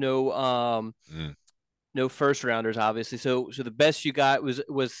no first rounders, obviously. So the best you got was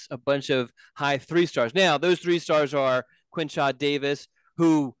a bunch of high 3-stars. Now those 3-stars are Quinshaw Davis,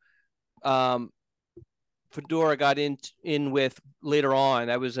 who Fedora got in with later on.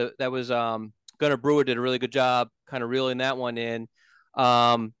 That was Gunnar Brewer did a really good job kind of reeling that one in.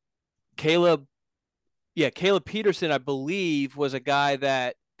 Caleb Peterson, I believe, was a guy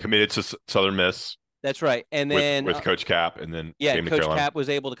that committed to Southern Miss. That's right. And then with Coach Cap, and then Coach Cap was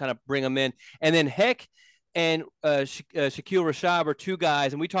able to kind of bring him in. And then Heck and Shaquille Rashad were two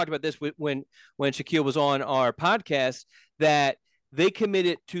guys, and we talked about this when Shaquille was on our podcast, that they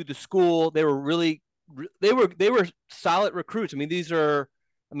committed to the school. They were solid recruits. I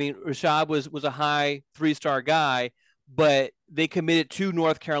mean, Rashad was a high 3-star guy, but they committed to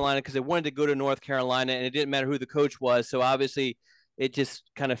North Carolina because they wanted to go to North Carolina, and it didn't matter who the coach was. So obviously it just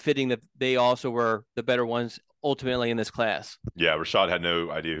kind of fitting that they also were the better ones ultimately in this class. Yeah, Rashad had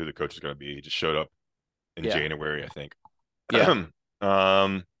no idea who the coach was going to be. He just showed up in January, I think. Yeah.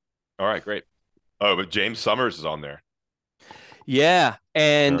 All right, great. Oh, but James Summers is on there. Yeah,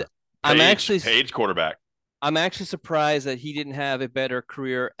 and Page quarterback. I'm actually surprised that he didn't have a better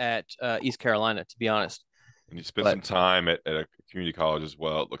career at East Carolina, to be honest. And he spent some time at a community college as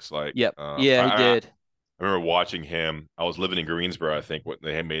well, it looks like. Yep. He did. I remember watching him. I was living in Greensboro, I think, when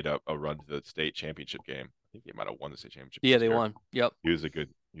they had made a run to the state championship game. I think they might have won the state championship. Yeah, they won. Yep. He was a good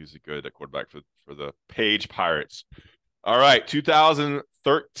quarterback for the Page Pirates. All right,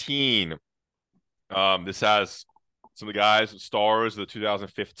 2013. This has some of the guys, stars of the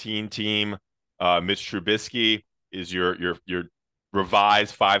 2015 team. Mitch Trubisky is your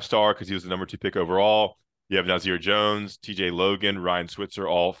revised 5-star because he was the number 2 pick overall. You have Nazir Jones, TJ Logan, Ryan Switzer,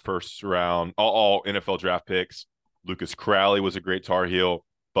 all first round, all NFL draft picks. Lucas Crowley was a great Tar Heel.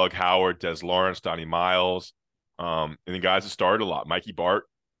 Bug Howard, Des Lawrence, Donnie Miles. And the guys that started a lot: Mikey Bart,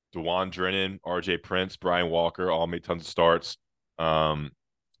 DeJuan Drennan, RJ Prince, Brian Walker, all made tons of starts.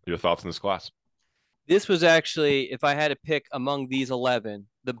 Your thoughts on this class? This was actually, if I had to pick among these 11,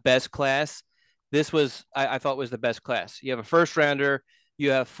 the best class. This was, I thought, was the best class. You have a first rounder.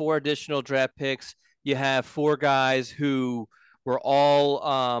 You have 4 additional draft picks. You have 4 guys who were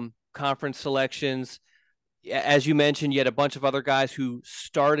all conference selections. As you mentioned, you had a bunch of other guys who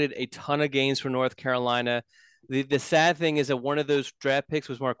started a ton of games for North Carolina. The sad thing is that one of those draft picks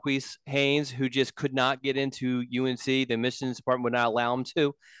was Marquise Haynes, who just could not get into UNC. The admissions department would not allow him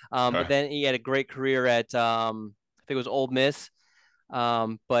to. But then he had a great career at, I think it was Ole Miss.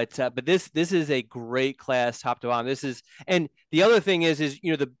 But this is a great class, top to bottom. And the other thing is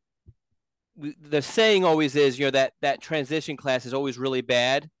the saying always is, that transition class is always really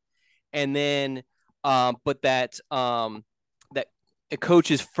bad, and then but that a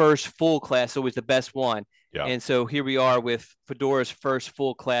coach's first full class is always the best one. Yeah. And so here we are with Fedora's first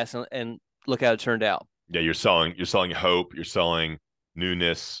full class, and look how it turned out. Yeah, you're selling hope, you're selling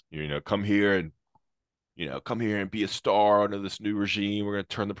newness. Come here and be a star under this new regime. We're going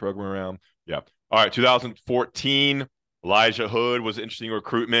to turn the program around. Yeah. All right, 2014, Elijah Hood was an interesting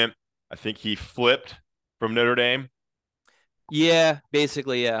recruitment. I think he flipped from Notre Dame. Yeah,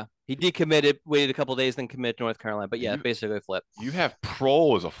 basically, yeah. He decommitted, waited a couple of days, then committed to North Carolina. But yeah, basically flipped. You have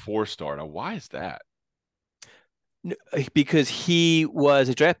Prohl as a 4-star. Now, why is that? Because he was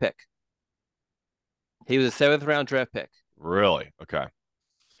a draft pick. He was a 7th-round draft pick. Really? Okay.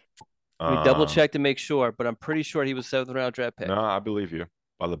 We double check to make sure, but I'm pretty sure he was 7th-round draft pick. No, I believe you.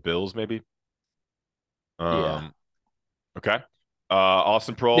 By the Bills, maybe. Yeah. Okay.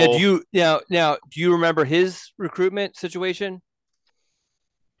 Austin Now, Prohl. do you remember his recruitment situation?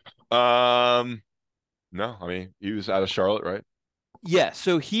 No, I mean, he was out of Charlotte, right? Yeah.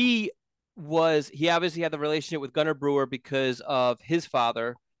 So he obviously had the relationship with Gunnar Brewer because of his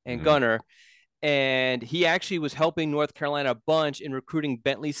father and Mhm. Gunnar, and he actually was helping North Carolina a bunch in recruiting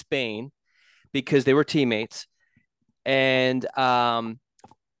Bentley Spain because they were teammates, and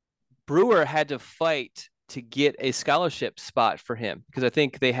Brewer had to fight to get a scholarship spot for him because I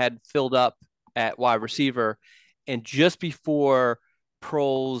think they had filled up at wide receiver. And just before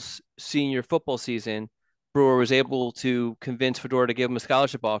Prohl's senior football season, Brewer was able to convince Fedora to give him a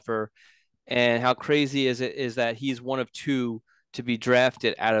scholarship offer. And how crazy is that he's one of two to be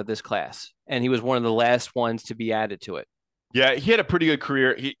drafted out of this class, and he was one of the last ones to be added to it. Yeah, he had a pretty good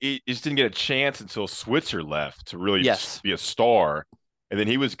career. He just didn't get a chance until Switzer left to really Yes. be a star. And then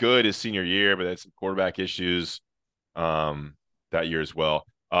he was good his senior year, but had some quarterback issues that year as well.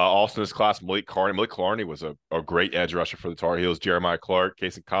 Also in this class, Malik Carney. Malik Carney was a great edge rusher for the Tar Heels. Jeremiah Clark,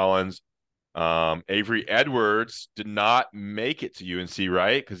 Casey Collins. Avery Edwards did not make it to UNC,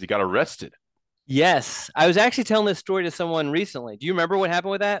 right? Because he got arrested. Yes. I was actually telling this story to someone recently. Do you remember what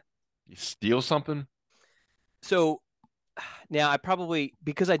happened with that? He steal something? So now I probably,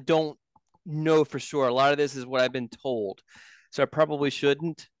 because I don't know for sure, a lot of this is what I've been told. So I probably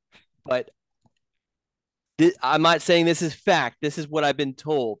shouldn't, but I'm not saying this is fact. This is what I've been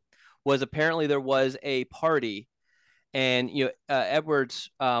told. Was apparently there was a party, and Edwards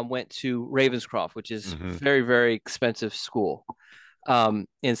went to Ravenscroft, which is very, very expensive school. And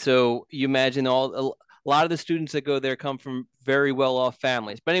so you imagine a lot of the students that go there come from very well off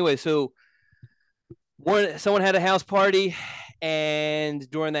families. But anyway, so someone had a house party, and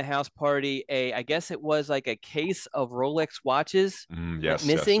during the house party, I guess it was like a case of Rolex watches went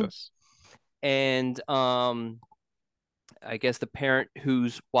missing. Yes. And I guess the parent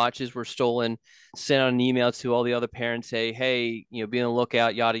whose watches were stolen sent out an email to all the other parents, say, hey, be on the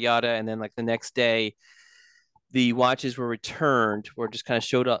lookout, yada yada. And then like the next day, the watches were returned, or just kind of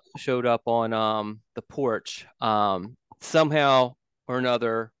showed up on the porch. Somehow or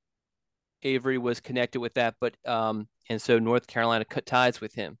another, Avery was connected with that, but and so North Carolina cut ties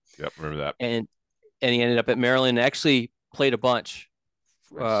with him. Yep, remember that. And he ended up at Maryland and actually played a bunch.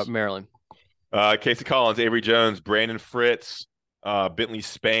 Nice. Maryland. Casey Collins, Avery Jones, Brandon Fritz, Bentley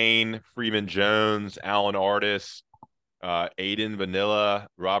Spain, Freeman Jones, Alan Artis, Aiden Vanilla,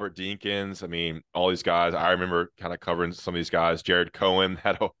 Robert Deakins. I mean, all these guys. I remember kind of covering some of these guys. Jared Cohen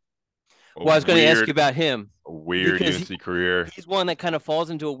had well, I was going to ask you about him. A weird UNC career. He's one that kind of falls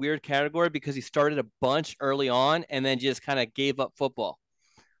into a weird category because he started a bunch early on and then just kind of gave up football.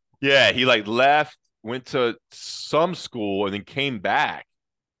 Yeah, he like left, went to some school, and then came back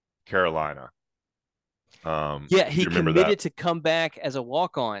Carolina. Yeah, he committed to come back as a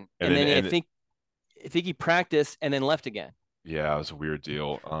walk-on, and then I think he practiced and then left again. Yeah, it was a weird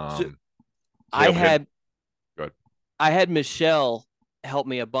deal. I had Michelle help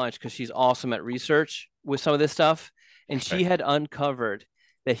me a bunch because she's awesome at research with some of this stuff, and she had uncovered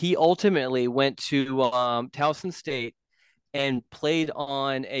that he ultimately went to Towson State and played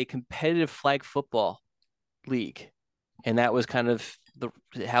on a competitive flag football league, and that was kind of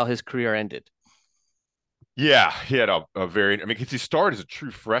how his career ended. Yeah, he had a very. I mean, because he started as a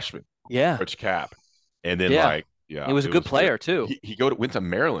true freshman. Yeah, Rich Cap, and then he was a good player too. He went to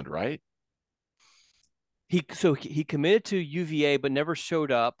Maryland, right? He committed to UVA, but never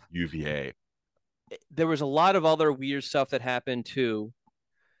showed up. UVA. There was a lot of other weird stuff that happened too.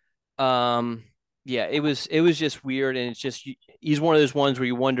 Yeah, it was just weird, and it's just he's one of those ones where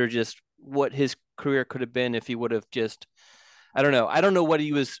you wonder just what his career could have been if he would have just. I don't know. I don't know what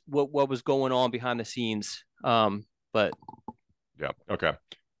was going on behind the scenes. But yeah, okay.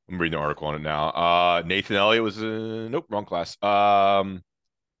 I'm reading the article on it now. Nathan Elliott was nope, wrong class.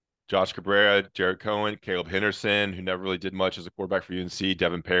 Josh Cabrera, Jared Cohen, Caleb Henderson, who never really did much as a quarterback for UNC,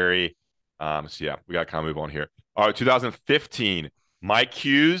 Devin Perry. So yeah, we got to kind of move on here. All right, 2015, Mike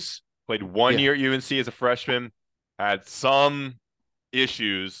Hughes played 1 year at UNC as a freshman, had some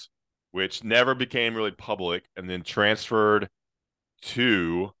issues, which never became really public, and then transferred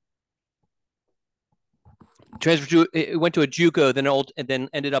to went to a JUCO, and then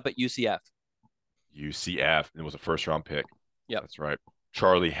ended up at UCF. UCF, and it was a first-round pick. Yeah, that's right.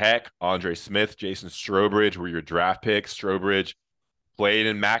 Charlie Heck, Andre Smith, Jason Strobridge were your draft picks. Strobridge played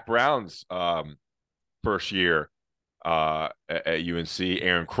in Mac Brown's first year at UNC.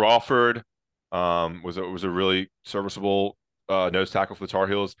 Aaron Crawford was a really serviceable nose tackle for the Tar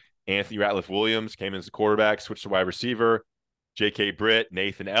Heels. Anthony Ratliff Williams came in as a quarterback, switched to wide receiver. J.K. Britt,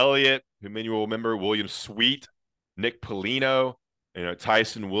 Nathan Elliott, who many will remember, William Sweet, Nick Polino,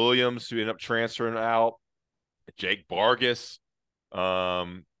 Tyson Williams, who ended up transferring out, Jake Vargas,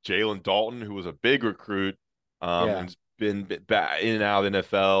 Jalen Dalton, who was a big recruit, and's been back in and out of the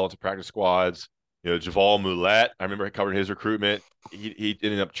NFL to practice squads. Javal Moulette, I remember covering his recruitment. He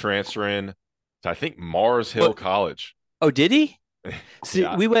ended up transferring to, I think, Mars Hill College. Oh, did he? See,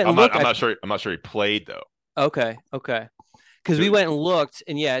 yeah. we went and looked. I'm not sure he played though. Okay. Because we went and looked,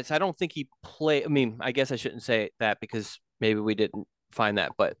 and I don't think he played. I mean, I guess I shouldn't say that because maybe we didn't find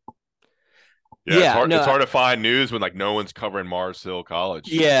that, but it's hard to find news when no one's covering Mars Hill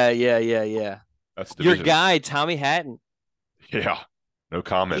College. Yeah. That's your guy, Tommy Hatton. Yeah, no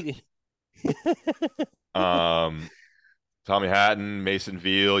comment. Tommy Hatton, Mason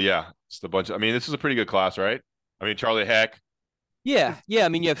Veal, just a bunch of. I mean, this is a pretty good class, right? I mean, Charlie Heck. Yeah. I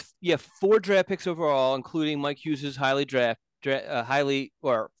mean, you have 4 draft picks overall, including Mike Hughes's highly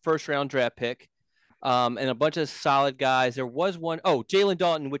or first round draft pick, and a bunch of solid guys. There was one, Jalen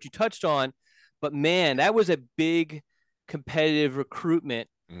Dalton, which you touched on, but man, that was a big competitive recruitment.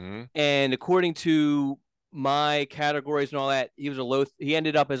 Mm-hmm. And according to my categories and all that, he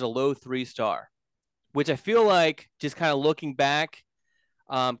ended up as a low 3-star, which I feel like, just kind of looking back,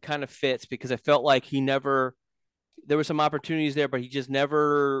 kind of fits, because I felt like there were some opportunities there, but he just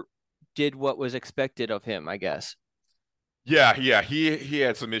never did what was expected of him, I guess. Yeah. He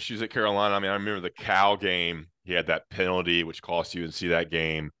had some issues at Carolina. I mean, I remember the Cal game. He had that penalty, which cost UNC that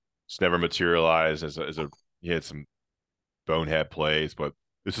game. Just never materialized he had some bonehead plays, but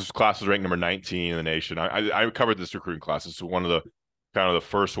class was ranked number 19 in the nation. I covered this recruiting class. This was one of the kind of the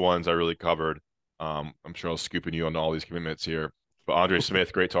first ones I really covered. I'm sure I was scooping you on all these commitments here. But Andre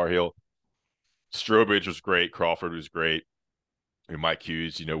Smith, great Tar Heel. Strobridge was great. Crawford was great. Mike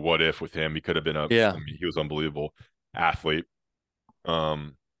Hughes, what if with him? He could have been I mean, he was unbelievable athlete.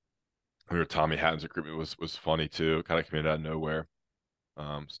 I remember Tommy Hatton's recruitment was funny too. Kind of came out of nowhere.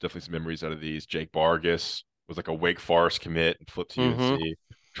 So definitely some memories out of these. Jake Vargas was like a Wake Forest commit and flipped to UNC.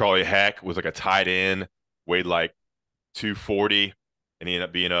 Charlie Heck was like a tight end, weighed like 240, and he ended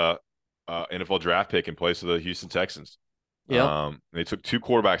up being a NFL draft pick in place of the Houston Texans. Yeah. They took 2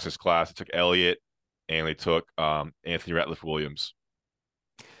 quarterbacks in this class. They took Elliott, and they took Anthony Ratliff Williams.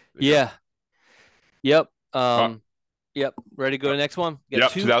 Yeah. Yep. Yep. Ready to go to the next one?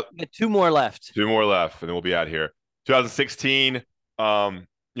 Got 2 more left. 2 more left, and then we'll be out here. 2016.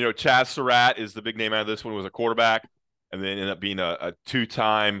 Chaz Surratt is the big name out of this one. Was a quarterback, and then ended up being a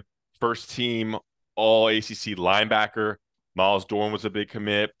 2-time first-team All-ACC linebacker. Miles Dorn was a big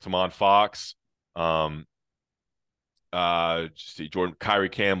commit. Tamon Fox. Kyrie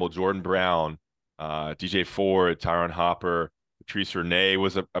Campbell, Jordan Brown, DJ Ford, Tyron Hopper, Patrice Renee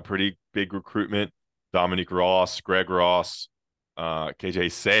was a pretty big recruitment. Dominique Ross, Greg Ross,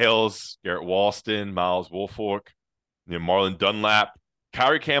 KJ Sales, Garrett Walston, Miles Woolfolk, Marlon Dunlap.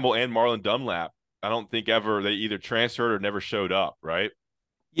 Kyrie Campbell and Marlon Dunlap, I don't think ever they either transferred or never showed up, right?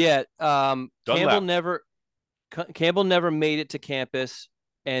 Yeah. Campbell never made it to campus,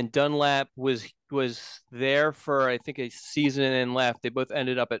 and Dunlap was there for, I think, a season and left. They both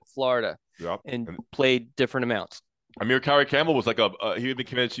ended up at Florida and played different amounts. Amir Kyrie Campbell was like he had been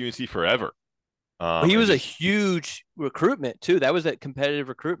committed to UNC forever. He was a huge recruitment too. That was that competitive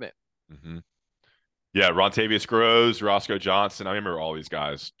recruitment. Mm-hmm. Yeah, Rontavious Groves, Roscoe Johnson. I remember all these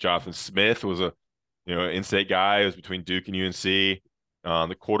guys. Jonathan Smith was a in-state guy. It was between Duke and UNC. The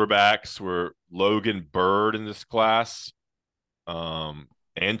quarterbacks were Logan Bird in this class, and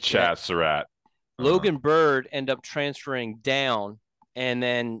Chaz Surratt. Logan Bird ended up transferring down and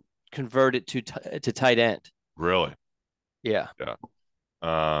then converted to tight end. Really? Yeah. Yeah.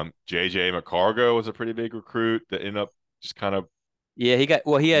 JJ McCargo was a pretty big recruit that ended up just kind of. Yeah,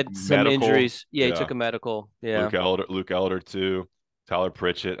 he had some injuries. Yeah, he took a medical. Yeah. Luke Elder too. Tyler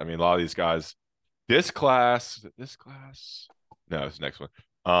Pritchett. I mean, a lot of these guys. This class. No, it's the next one.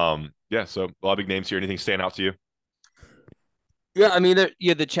 So a lot of big names here. Anything stand out to you? Yeah, I mean, the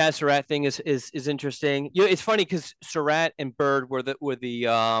Chaz Surratt thing is interesting. It's funny because Surratt and Bird were the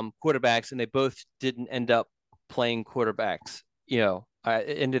quarterbacks, and they both didn't end up playing quarterbacks.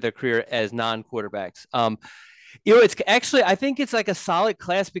 Into their career as non-quarterbacks. It's actually, I think it's like a solid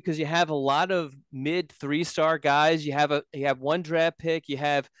class because you have a lot of mid 3-star guys. You have 1 draft pick. You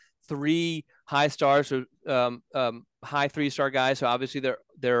have 3 high stars, or high 3-star guys. So obviously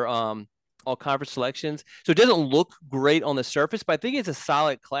they're all conference selections. So it doesn't look great on the surface, but I think it's a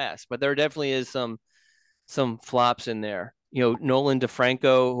solid class. But there definitely is some flops in there. Nolan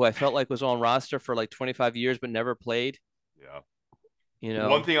DeFranco, who I felt like was on roster for like 25 years but never played. Yeah.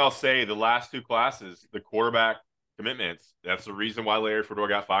 One thing I'll say, the last 2 classes, the quarterback commitments. That's the reason why Larry Fedora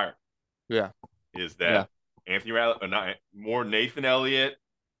got fired. Yeah. Is that more Nathan Elliott,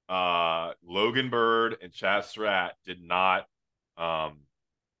 Logan Bird, and Chad Stratt did not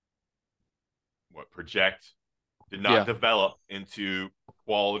develop into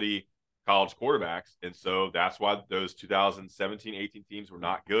quality college quarterbacks. And so that's why those 2017-18 teams were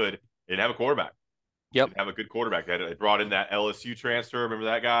not good. They didn't have a quarterback. Yep. Didn't have a good quarterback. They brought in that LSU transfer. Remember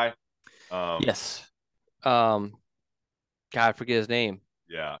that guy? Yes. God, I forget his name.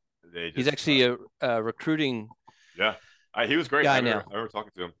 Yeah. He's actually a recruiting. Yeah. He was great. I remember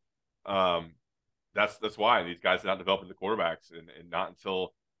talking to him. That's why these guys did not develop into quarterbacks, and not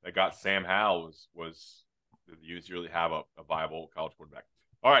until they got Sam Howell was the UNC really have a viable college quarterback.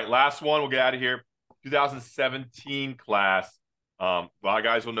 All right, last one. We'll get out of here. 2017 class. A lot of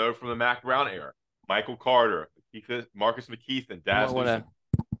guys will know from the Mack Brown era. Michael Carter, Marcus McKeithen, Daz Newsome.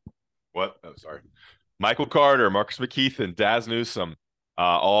 What? Oh, sorry. Michael Carter, Marcus McKeithen, Daz Newsome,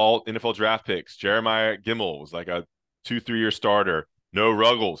 all NFL draft picks. Jeremiah Gemmel was like a 2-3 year starter. Noah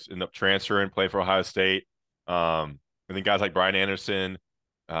Ruggles ended up transferring, playing for Ohio State. And then guys like Brian Anderson,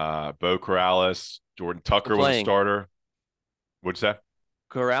 Bo Corrales, Jordan Tucker was a starter. What'd you say?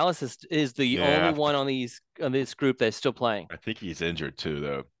 Corrales is the only one on this group that's still playing. I think he's injured too,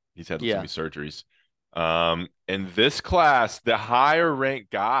 though. He's had too many surgeries. In this class, the higher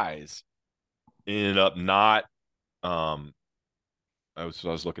ranked guys ended up not. I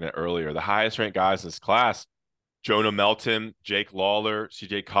was looking at earlier. The highest ranked guys in this class: Jonah Melton, Jake Lawler,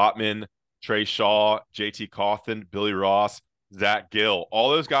 C.J. Cotman, Trey Shaw, J.T. Cawthon, Billy Ross, Zach Gill. All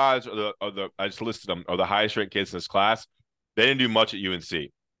those guys are the I just listed them, are the highest ranked kids in this class. They didn't do much at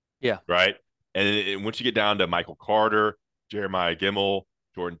UNC. Yeah. Right. And once you get down to Michael Carter, Jeremiah Gemmel,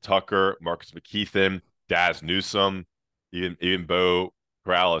 Jordan Tucker, Marcus McKeithen, Daz Newsome, even Bo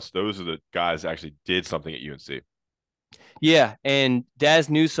Corrales, those are the guys that actually did something at UNC. Yeah, and Daz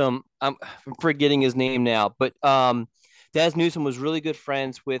Newsome, I'm forgetting his name now, but Daz Newsome was really good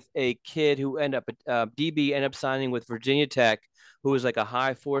friends with a kid who ended up signing with Virginia Tech, who was like a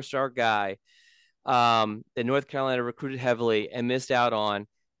high 4-star guy that North Carolina recruited heavily and missed out on.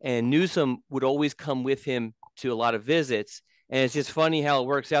 And Newsome would always come with him to a lot of visits. And it's just funny how it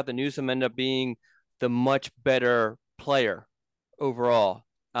works out that Newsome ended up being the much better player overall.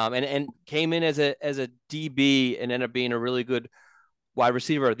 And came in as a DB and ended up being a really good wide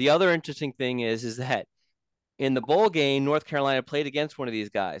receiver. The other interesting thing is that in the bowl game, North Carolina played against one of these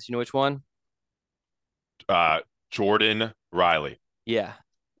guys. You know which one? Jordan Riley. Yeah.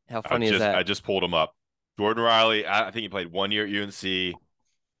 How funny is that? I just pulled him up. Jordan Riley, I think he played 1 year at UNC,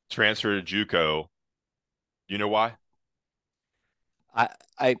 transferred to JUCO. You know why?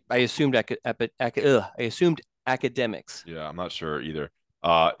 I assumed I assumed academics. Yeah, I'm not sure either.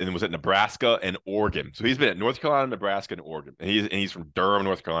 And it was at Nebraska and Oregon. So he's been at North Carolina, Nebraska, and Oregon. And he's from Durham,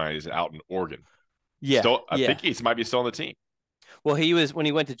 North Carolina. He's out in Oregon. Yeah. I think he might be still on the team. Well, when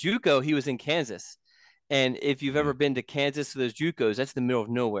he went to JUCO, he was in Kansas. And if you've ever been to Kansas to those JUCOs, that's the middle of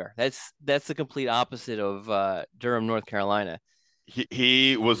nowhere. That's the complete opposite of Durham, North Carolina.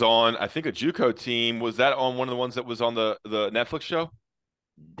 He was on, I think, a JUCO team. Was that on one of the ones that was on the Netflix show?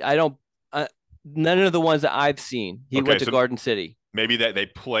 None of the ones that I've seen. He went to Garden City. Maybe that they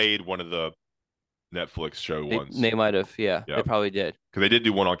played one of the Netflix show ones. They might have, yeah. They probably did. Because they did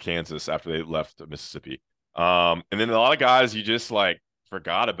do one on Kansas after they left Mississippi. And then a lot of guys you just like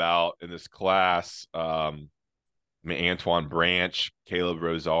forgot about in this class. Antoine Branch, Caleb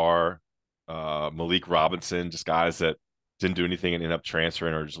Rosar, Malik Robinson, just guys that didn't do anything and ended up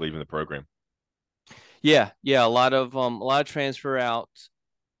transferring or just leaving the program. Yeah, a lot of transfer out.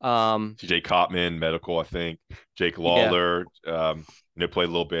 TJ Cotman, medical, I think. Jake Lawler, played a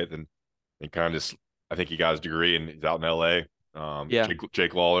little bit and kind of just, I think he got his degree and he's out in LA.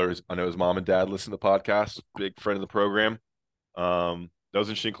 Jake Lawler, I know his mom and dad listen to the podcast, big friend of the program. That was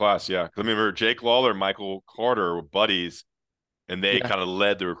an interesting class, yeah. Because I remember Jake Lawler and Michael Carter were buddies, and they kind of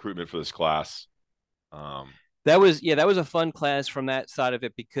led the recruitment for this class. That was a fun class from that side of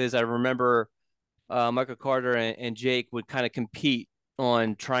it because I remember Michael Carter and Jake would kind of compete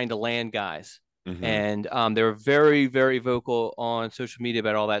on trying to land guys. Mm-hmm. And they were very, very vocal on social media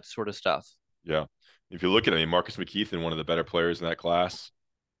about all that sort of stuff. Yeah. If you look at Marcus McKeithen, one of the better players in that class.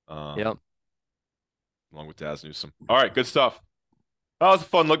 Yep. Along with Daz Newsome. All right, good stuff. That was a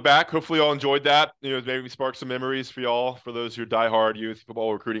fun look back. Hopefully you all enjoyed that. Maybe spark some memories for y'all, for those who are diehard youth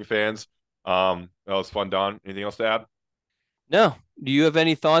football recruiting fans. That was fun, Don. Anything else to add? No. Do you have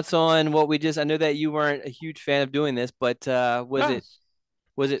any thoughts on what we just? I know that you weren't a huge fan of doing this, but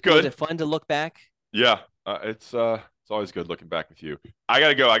was it fun to look back? Yeah, it's always good looking back with you. I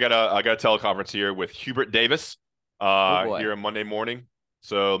gotta go. I got a teleconference here with Hubert Davis here on Monday morning.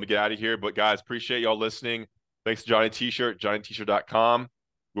 So let me get out of here. But guys, appreciate y'all listening. Thanks to Johnny T-Shirt, johnnyt-shirt.com.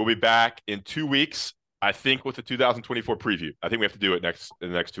 We'll be back in 2 weeks, I think, with the 2024 preview. I think we have to do it in the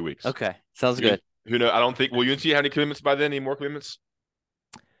next 2 weeks. Okay, sounds good. Who knows? I don't think. Will UNC have any commitments by then? Any more commitments?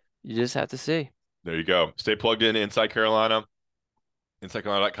 You just have to see. There you go. Stay plugged in to Inside Carolina,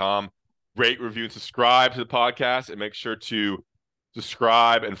 InsideCarolina.com. Rate, review, and subscribe to the podcast, and make sure to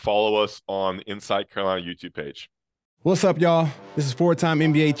subscribe and follow us on the Inside Carolina YouTube page. What's up, y'all? This is four-time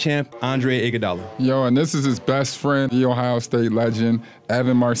NBA champ Andre Iguodala. Yo, and this is his best friend, the Ohio State legend,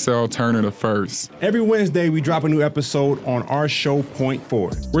 Evan Marcel Turner I. Every Wednesday, we drop a new episode on our show, Point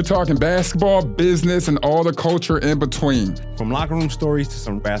Forward. We're talking basketball, business, and all the culture in between. From locker room stories to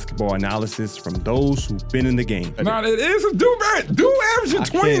some basketball analysis from those who've been in the game. Nah, it is a dude averaging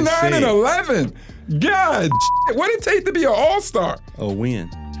 29 and 11. God, what it take to be an all-star? A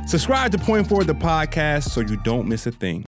win. Subscribe to Point Forward, the podcast, so you don't miss a thing.